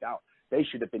shadow of a doubt. They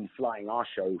should have been flying our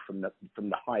show from the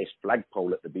highest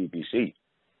flagpole at the BBC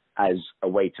as a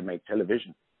way to make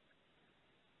television.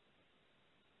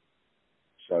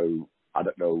 So I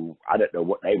don't know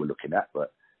what they were looking at,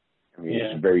 but I mean,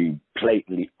 It's very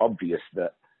blatantly obvious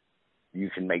that you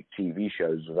can make TV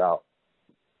shows without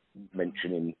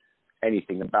mentioning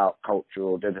anything about culture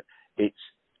or is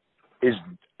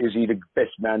he the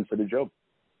best man for the job?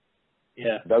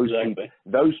 Yeah, exactly.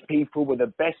 Those people were the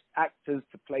best actors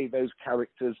to play those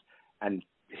characters, and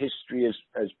history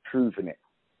has proven it.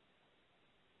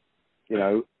 You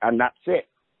know, and that's it.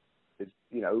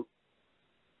 You know,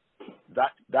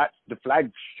 that's the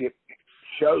flagship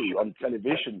show on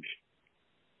television,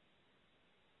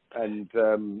 and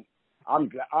I'm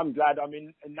glad I'm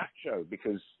in that show,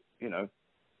 because you know,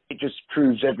 it just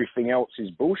proves everything else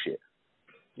is bullshit.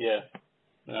 Yeah,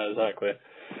 no, exactly.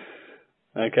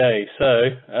 Okay, so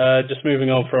just moving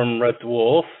on from Red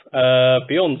Dwarf,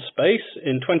 Beyond Space.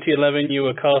 In 2011, you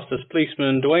were cast as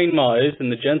policeman Dwayne Myers in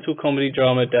the gentle comedy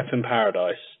drama Death in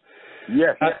Paradise.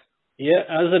 Yes.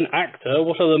 As an actor,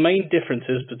 what are the main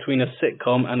differences between a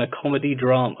sitcom and a comedy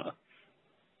drama?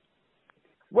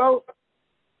 Well,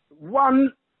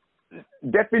 one,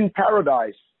 Death in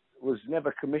Paradise was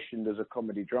never commissioned as a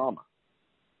comedy drama.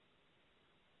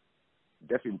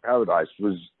 Death in Paradise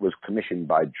was commissioned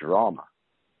by drama.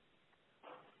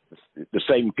 The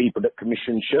same people that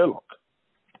commissioned Sherlock.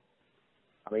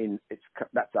 I mean,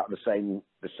 that's out of the same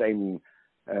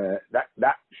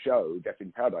that show, Death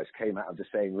in Paradise, came out of the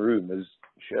same room as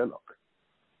Sherlock.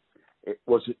 It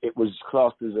was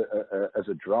classed as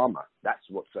a drama. That's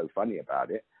what's so funny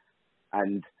about it.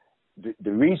 And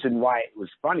the reason why it was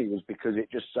funny was because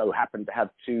it just so happened to have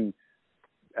two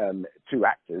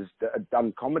actors that had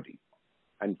done comedy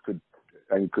and could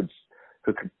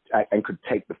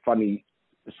take the funny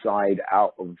side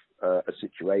out of a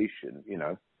situation, you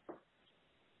know.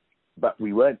 But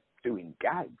we weren't doing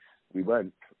gags. We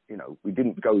weren't, you know, we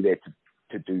didn't go there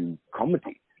to do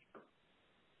comedy.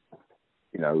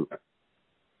 You know,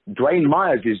 Dwayne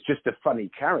Myers is just a funny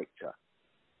character.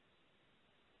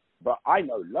 But I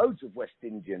know loads of West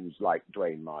Indians like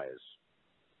Dwayne Myers.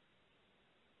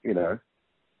 You know,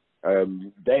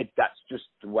 that's just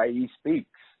the way he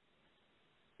speaks.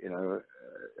 You know,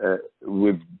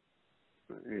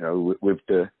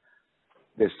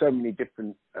 there's so many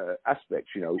different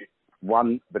aspects. You know,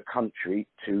 one, the country,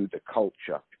 two, the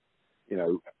culture. You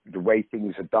know, the way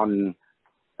things are done,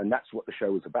 and that's what the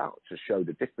show was about, to show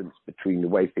the difference between the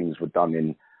way things were done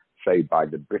in, say, by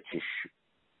the British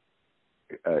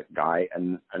guy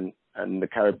and the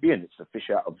Caribbean. It's a fish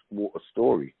out of water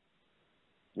story,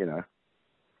 you know.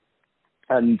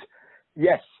 And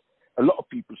yes, a lot of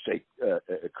people say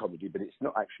a comedy, but it's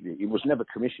not actually. It was never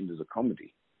commissioned as a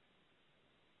comedy.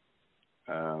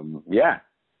 Yeah.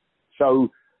 So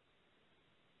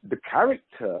the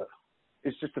character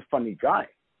is just a funny guy.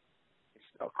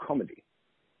 It's not a comedy.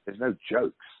 There's no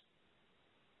jokes.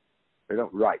 They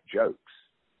don't write jokes.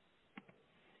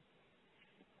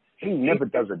 He never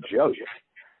does a joke.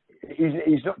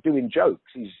 He's not doing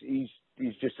jokes. He's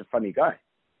just a funny guy.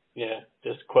 Yeah,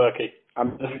 just quirky.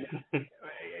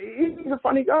 He's a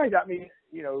funny guy. I mean,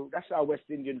 you know, that's how West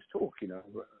Indians talk. You know.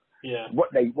 Yeah.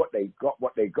 What they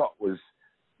got was,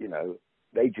 you know,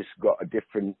 they just got a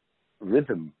different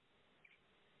rhythm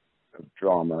of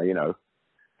drama. You know,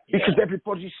 because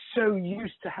everybody's so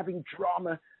used to having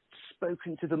drama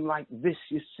spoken to them like this.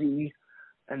 You see,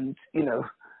 and you know.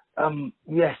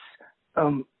 Yes,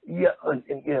 yeah, and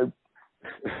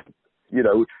you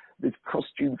know, the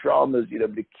costume dramas, you know,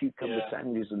 the cucumber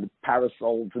sandwiches and the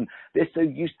parasols, and they're so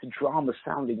used to drama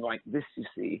sounding like this, you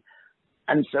see.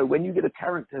 And so when you get a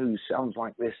character who sounds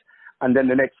like this, and then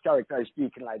the next character is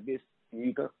speaking like this,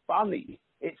 you go, funny.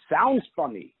 It sounds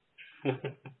funny.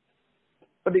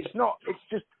 But it's not. It's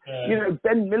just, you know,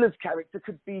 Ben Miller's character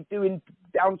could be doing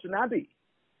Downton Abbey.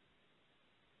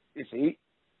 You see?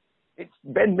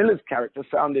 Ben Miller's character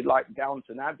sounded like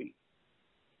Downton Abbey,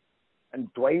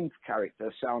 and Dwayne's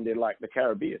character sounded like the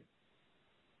Caribbean.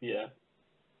 Yeah.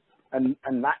 And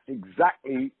that's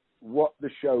exactly what the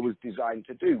show was designed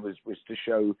to do, was to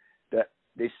show that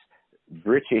this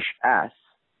British ass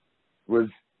was,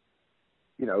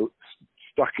 you know,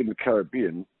 stuck in the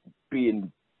Caribbean,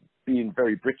 being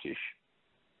very British,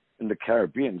 and the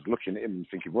Caribbeans looking at him and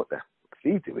thinking, what is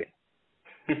he doing?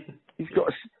 He's got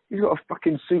a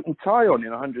fucking suit and tie on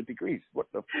in 100 degrees. What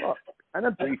the fuck? And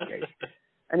a briefcase.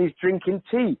 And he's drinking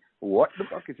tea. What the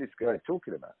fuck is this guy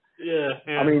talking about? Yeah.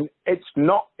 I mean, it's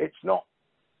not,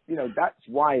 you know, that's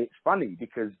why it's funny,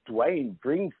 because Dwayne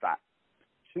brings that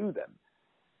to them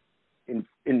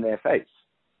in their face.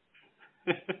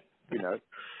 You know,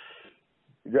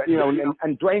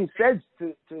 and Dwayne says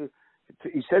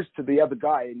he says to the other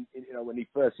guy, you know, when he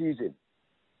first sees him,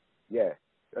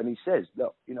 and he says,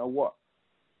 look, you know what?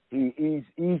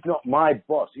 He's not my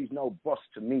boss. He's no boss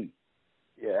to me.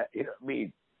 Yeah, you know what I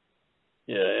mean?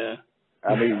 Yeah.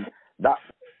 I mean, that,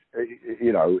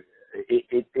 you know,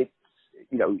 it's,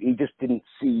 you know, he just didn't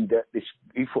see that this,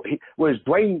 whereas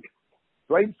Dwayne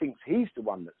thinks he's the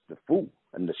one that's the fool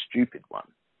and the stupid one.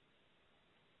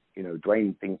 You know,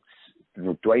 Dwayne thinks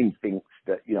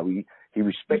that, you know, he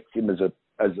respects him as a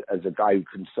guy who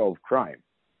can solve crime.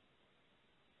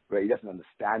 But he doesn't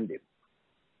understand him,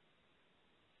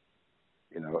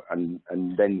 you know, and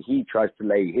then he tries to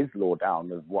lay his law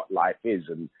down of what life is,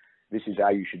 and this is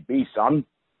how you should be, son,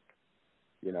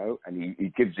 you know, and he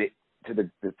gives it to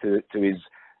his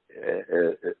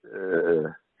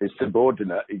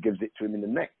subordinate. He gives it to him in the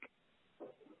neck,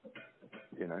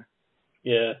 you know.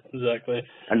 Yeah, exactly.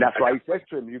 And that's why he says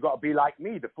to him, "You've got to be like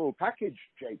me, the full package,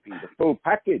 JP, the full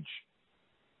package,"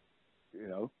 you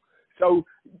know. So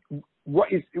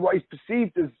what is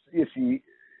perceived as, you see,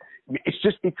 it's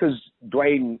just because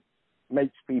Dwayne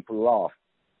makes people laugh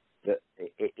that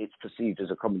it's perceived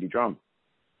as a comedy drama.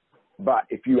 But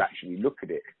if you actually look at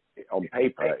it on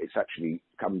paper, it actually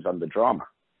comes under drama.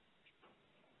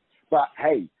 But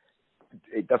hey,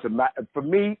 it doesn't matter. For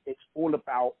me, it's all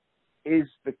about, is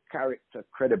the character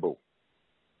credible?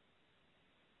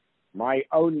 My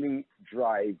only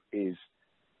drive is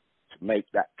to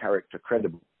make that character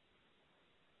credible.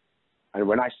 And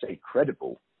when I say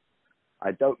credible,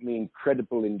 I don't mean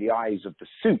credible in the eyes of the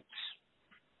suits.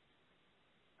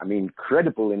 I mean,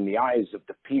 credible in the eyes of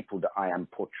the people that I am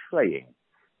portraying.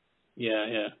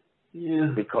 Yeah.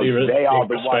 Because they are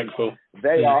the ones.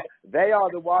 They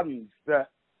are the ones that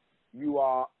you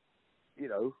are. You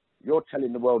know, you're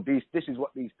telling the world this is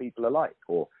what these people are like,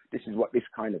 or this is what this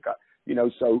kind of guy. You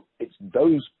know, so it's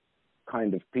those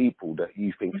kind of people that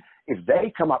you think, if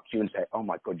they come up to you and say, "Oh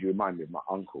my God, you remind me of my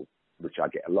uncle," which I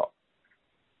get a lot.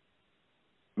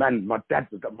 Man, my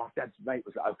dad's mate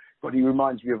was like, "Oh God, he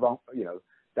reminds me of uncle." You know,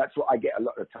 that's what I get a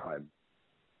lot of the time.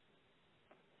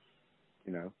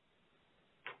 You know,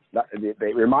 that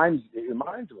it reminds them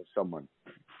of someone.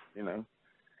 You know,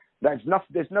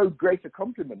 there's no greater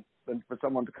compliment than for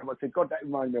someone to come up and say, "God, that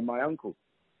reminds me of my uncle."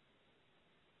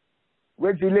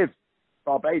 Where does he live?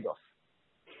 Barbados.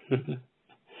 You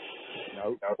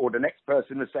know, or the next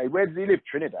person to say, "Where does he live?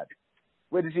 Trinidad."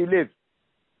 Where does he live?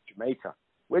 Jamaica.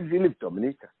 Where does he live?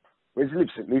 Dominica. Where does he live?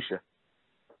 St. Lucia.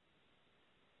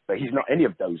 But he's not any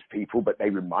of those people, but they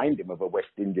remind him of a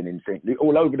West Indian in St. Lucia,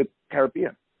 all over the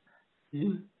Caribbean.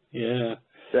 Yeah.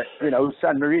 That, you know,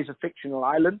 San Maria is a fictional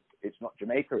island. It's not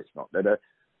Jamaica. It's not that.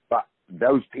 But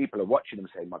those people are watching him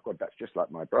saying, "My God, that's just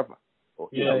like my brother." Or,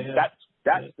 you know,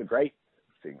 that's the great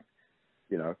thing,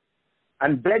 you know.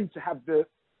 And then to have the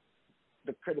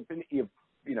credibility of,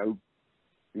 you know,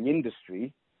 the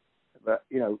industry, that,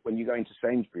 you know, when you go into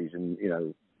Sainsbury's and, you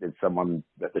know, there's someone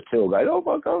at the till going, "Oh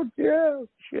my God, yeah,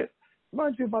 shit,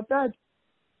 reminds me of my dad,"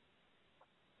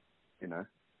 you know.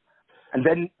 And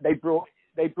then they brought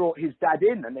his dad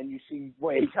in, and then you see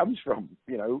where he comes from,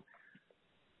 you know.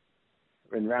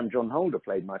 When John Holder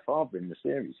played my father in the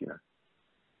series, you know,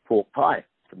 pork pie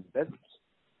from the Devons,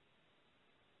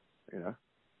 you know.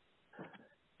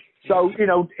 So, you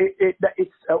know,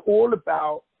 it's all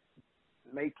about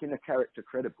making a character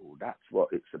credible. That's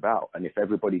what it's about. And if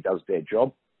everybody does their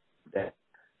job, then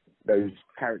those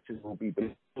characters will be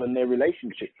believable and their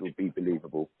relationships will be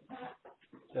believable.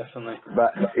 Definitely.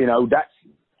 But, you know, that's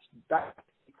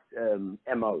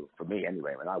MO for me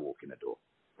anyway when I walk in the door.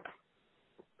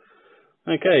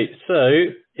 Okay,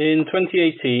 so in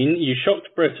 2018, you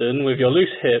shocked Britain with your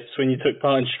loose hips when you took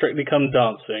part in Strictly Come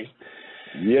Dancing.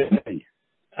 Yay.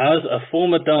 As a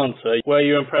former dancer, were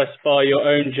you impressed by your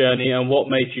own journey and what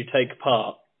made you take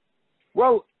part?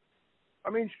 Well,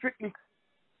 I mean, Strictly,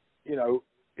 you know,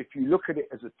 if you look at it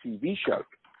as a TV show,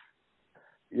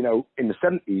 you know, in the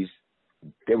 70s,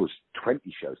 there was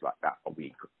 20 shows like that a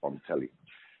week on telly,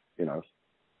 you know,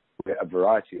 where a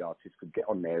variety artist could get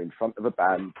on there in front of a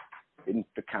band, in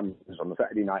the cameras on a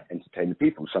Saturday night, entertain the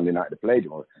people, Sunday night at the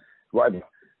Palladium or whatever.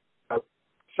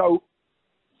 So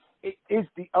it is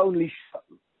the only show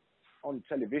on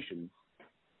television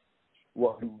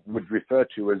what we would refer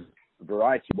to as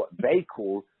variety, what they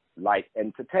call light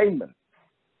entertainment.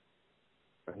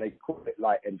 And they call it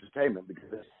light entertainment because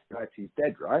variety is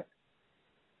dead, right?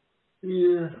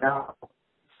 Yeah. Now,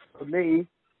 for me,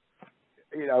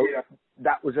 you know,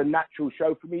 that was a natural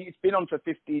show for me. It's been on for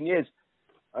 15 years.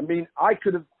 I mean, I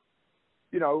could have,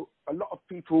 you know, a lot of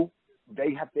people,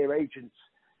 they have their agents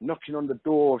knocking on the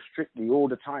door Strictly all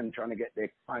the time, trying to get their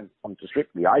clients onto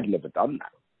Strictly. I'd never done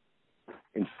that.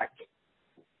 In fact,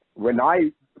 when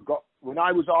I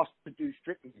was asked to do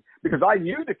Strictly, because I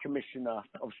knew the commissioner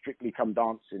of Strictly Come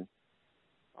Dancing,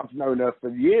 I've known her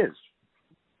for years.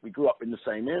 We grew up in the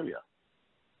same area.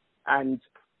 And,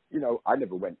 you know, I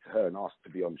never went to her and asked to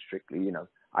be on Strictly, you know.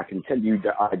 I can tell you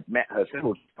that I'd met her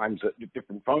several times at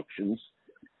different functions,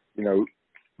 you know,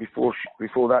 before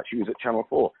that she was at Channel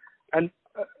 4. And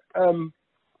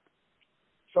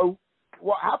so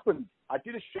what happened, I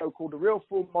did a show called The Real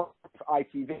Full Monty for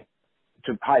ITV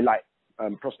to highlight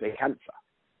prostate cancer.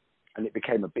 And it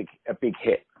became a big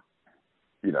hit,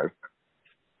 you know.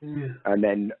 Yeah. And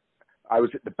then I was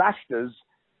at the Basters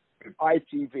with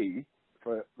ITV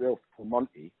for Real Full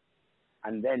Monty.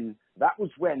 And then that was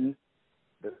when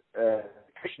the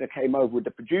commissioner came over with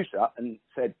the producer and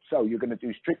said, "So you're going to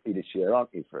do Strictly this year,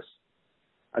 aren't you, for us?"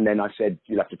 And then I said,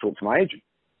 "You'll have to talk to my agent."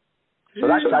 So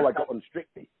that's how I got on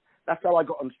Strictly. That's how I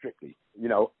got on Strictly. You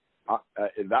know, I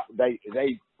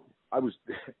was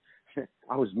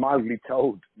I was mildly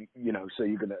told, you know, so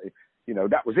you're gonna, you know,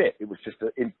 that was it. It was just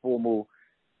an informal,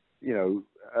 you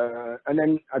know, and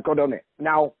then I got on it.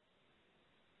 Now,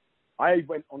 I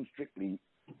went on Strictly,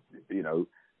 you know,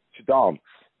 to dance.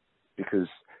 Because,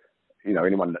 you know,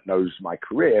 anyone that knows my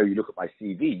career, you look at my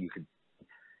CV,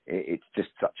 it's just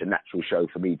such a natural show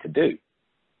for me to do.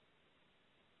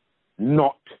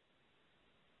 Not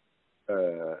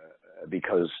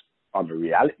because I'm a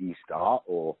reality star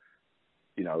or,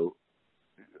 you know,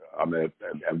 I'm a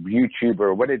YouTuber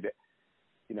or whatever.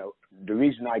 You know, the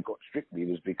reason I got Strictly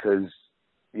was because,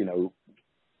 you know,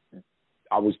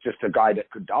 I was just a guy that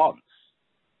could dance,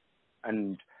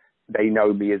 and they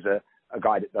know me as a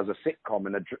guy that does a sitcom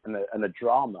and a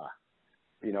drama,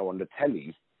 you know, on the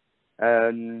telly,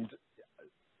 and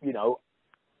you know.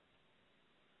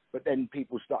 But then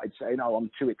people started saying, "Oh, I'm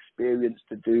too experienced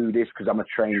to do this because I'm a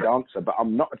trained dancer," but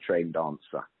I'm not a trained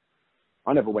dancer.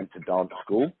 I never went to dance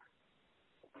school.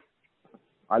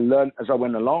 I learned as I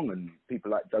went along, and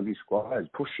people like Dougie Squires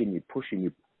pushing you,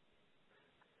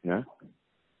 you know.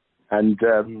 And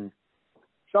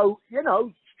so, you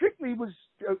know, Strictly was,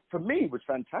 for me, was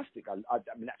fantastic. I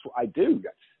mean, that's what I do.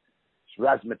 It's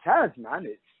razzmatazz, man.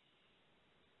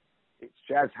 It's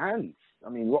jazz hands. I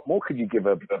mean, what more could you give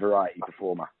a variety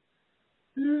performer?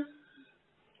 Yeah,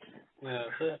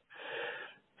 that's it.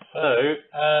 So,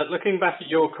 looking back at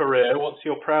your career, what's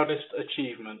your proudest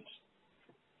achievement?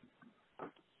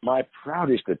 My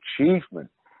proudest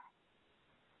achievement?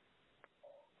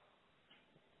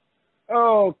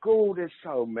 Oh, God, there's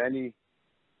so many.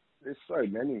 There's so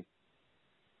many.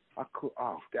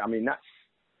 I mean, that's...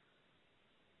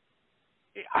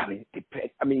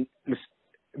 I mean,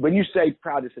 when you say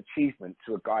proudest achievement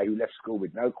to a guy who left school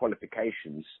with no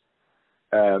qualifications,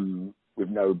 with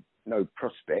no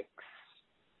prospects,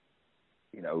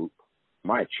 you know,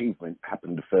 my achievement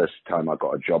happened the first time I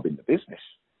got a job in the business,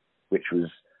 which was,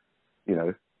 you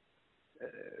know,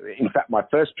 in fact, my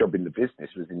first job in the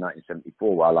business was in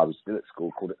 1974 while I was still at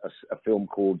school, called a film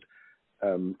called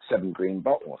Seven Green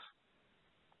Bottles.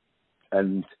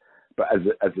 But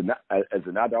as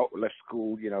an adult, left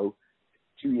school, you know,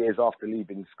 2 years after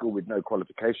leaving school with no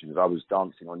qualifications, I was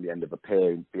dancing on the end of a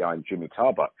pier behind Jimmy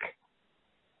Tarbuck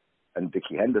and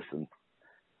Dickie Henderson.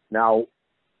 Now,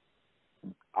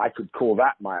 I could call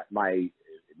that my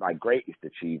greatest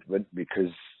achievement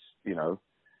because, you know,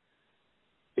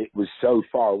 it was so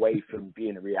far away from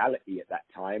being a reality at that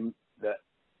time that,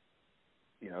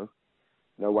 you know,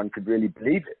 no one could really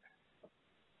believe it.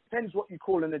 Depends what you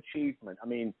call an achievement. I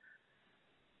mean,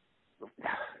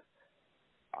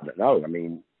 I don't know. I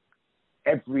mean,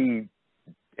 every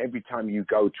time you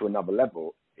go to another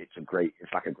level, it's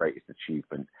like a greatest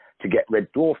achievement. To get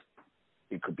Red Dwarf,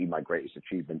 it could be my greatest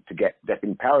achievement. To get Death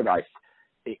in Paradise,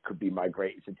 it could be my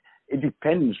greatest. It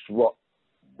depends what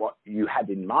you had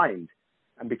in mind.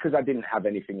 And because I didn't have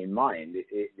anything in mind,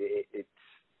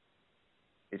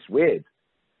 it's weird.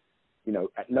 You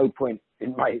know, at no point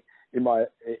in my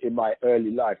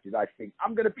early life did I think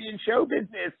I'm going to be in show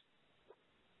business.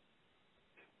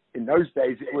 In those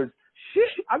days, it was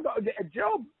shit. I've got to get a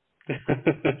job.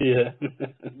 Yeah.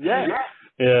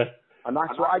 And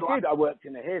that's what I did. I worked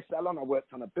in a hair salon. I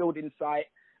worked on a building site.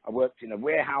 I worked in a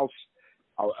warehouse.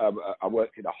 I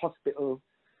worked in a hospital.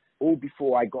 All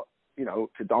before I got, you know,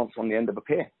 to dance on the end of a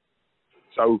pier.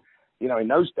 So, you know, in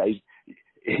those days,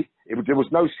 there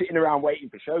was no sitting around waiting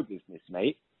for show business,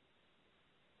 mate.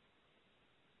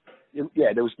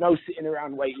 Yeah, there was no sitting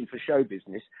around waiting for show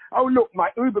business. Oh, look, my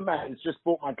Uberman's just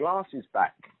bought my glasses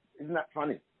back. Isn't that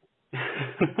funny?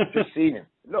 I've just seen him.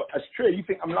 Look, that's true. You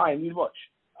think I'm lying? You watch.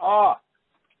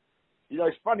 You know,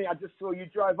 it's funny. I just saw you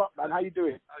drive up, man. How you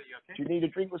doing? Oh, you okay? Do you need a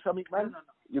drink or something, man? No.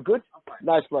 You good? I'm fine.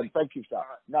 Nice one. Thank you, sir. Right.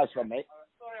 Nice one, mate.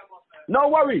 Sorry, I'm not there. No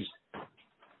worries.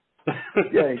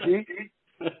 Yeah, see?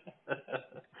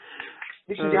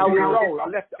 This is how we roll.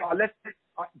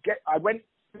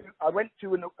 I went to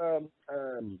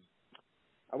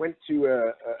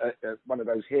one of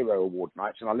those Hero Award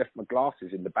nights, and I left my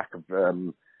glasses in the back of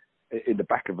an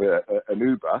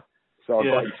Uber. So I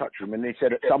got in touch with him, and he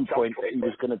said at some point that he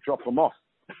was going to drop them off.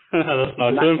 That's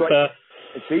nice.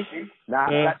 See, now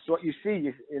that's what you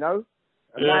see. You know,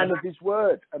 a man of his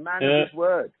word. A man of his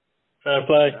word. Fair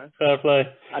play. You know? Fair play.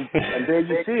 And there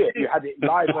you see it. You had it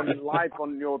live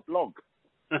on your blog.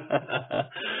 That's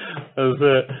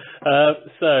it.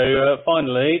 So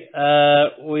finally,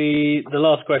 the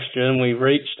last question we've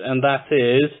reached, and that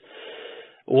is,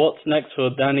 what's next for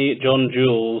Danny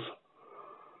John-Jules?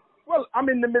 Well, I'm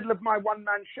in the middle of my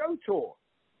one-man show tour.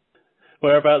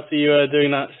 Whereabouts are you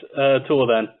doing that tour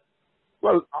then?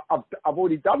 Well, I've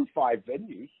already done 5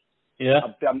 venues.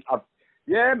 Yeah.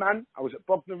 Yeah, man. I was at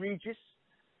Bognor Regis.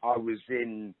 I was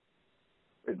in.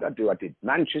 What did I do? I did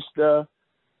Manchester.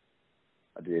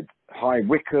 I did High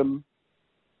Wycombe,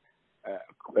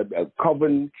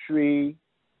 Coventry,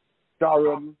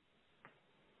 Durham.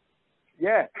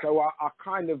 Yeah, so I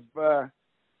kind of,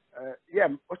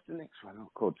 what's the next one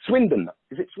called? Swindon.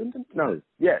 Is it Swindon? No,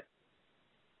 yeah.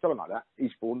 Something like that.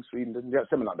 Eastbourne, Swindon, yeah,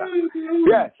 something like that.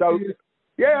 Yeah, so,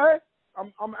 yeah,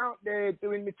 I'm out there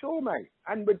doing my tour, mate.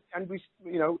 And we,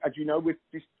 you know, as you know,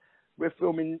 we're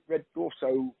filming Red Dwarf,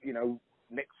 so, you know,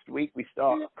 next week we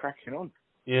start cracking on.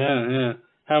 Yeah.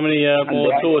 How many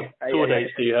more tour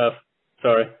dates do you have?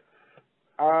 Sorry.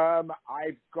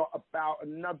 I've got about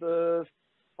another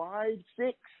 5,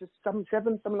 6, 7,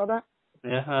 something like that.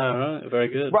 Yeah, all right, very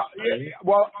good.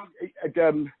 Well,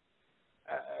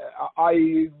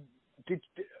 I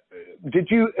did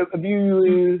you have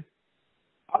you?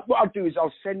 What I'll do is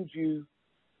I'll send you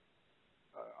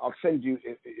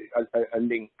a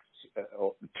link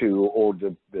to all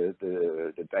the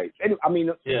dates. Anyway, I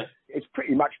mean, it's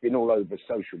pretty much been all over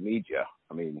social media.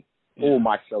 I mean, all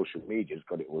my social media's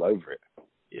got it all over it.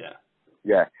 Yeah.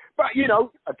 Yeah. But,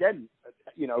 again,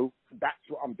 that's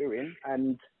what I'm doing.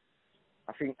 And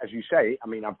I think, as you say, I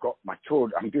mean, I've got my tour,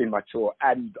 I'm doing my tour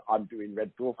and I'm doing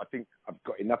Red Dwarf. I think I've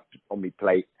got enough on my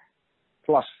plate.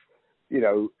 Plus,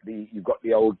 you've got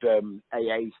the old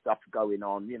AA stuff going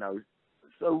on,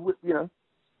 So,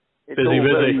 it's busy.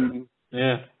 Very,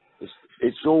 yeah.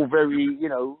 It's all very,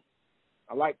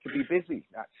 I like to be busy.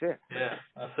 That's it. Yeah,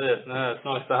 that's it. No, it's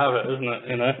nice to have it, isn't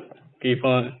it? Keep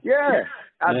on. Yeah,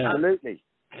 absolutely.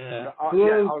 Yeah.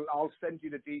 I'll send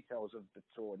you the details of the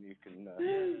tour and you can...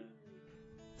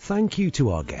 Thank you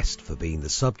to our guest for being the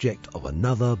subject of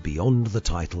another Beyond the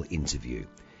Title interview.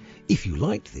 If you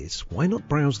liked this, why not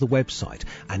browse the website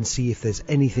and see if there's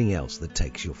anything else that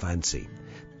takes your fancy.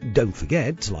 Don't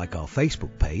forget to like our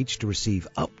Facebook page to receive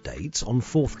updates on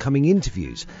forthcoming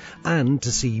interviews and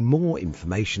to see more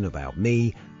information about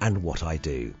me and what I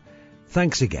do.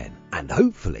 Thanks again, and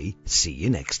hopefully see you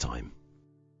next time.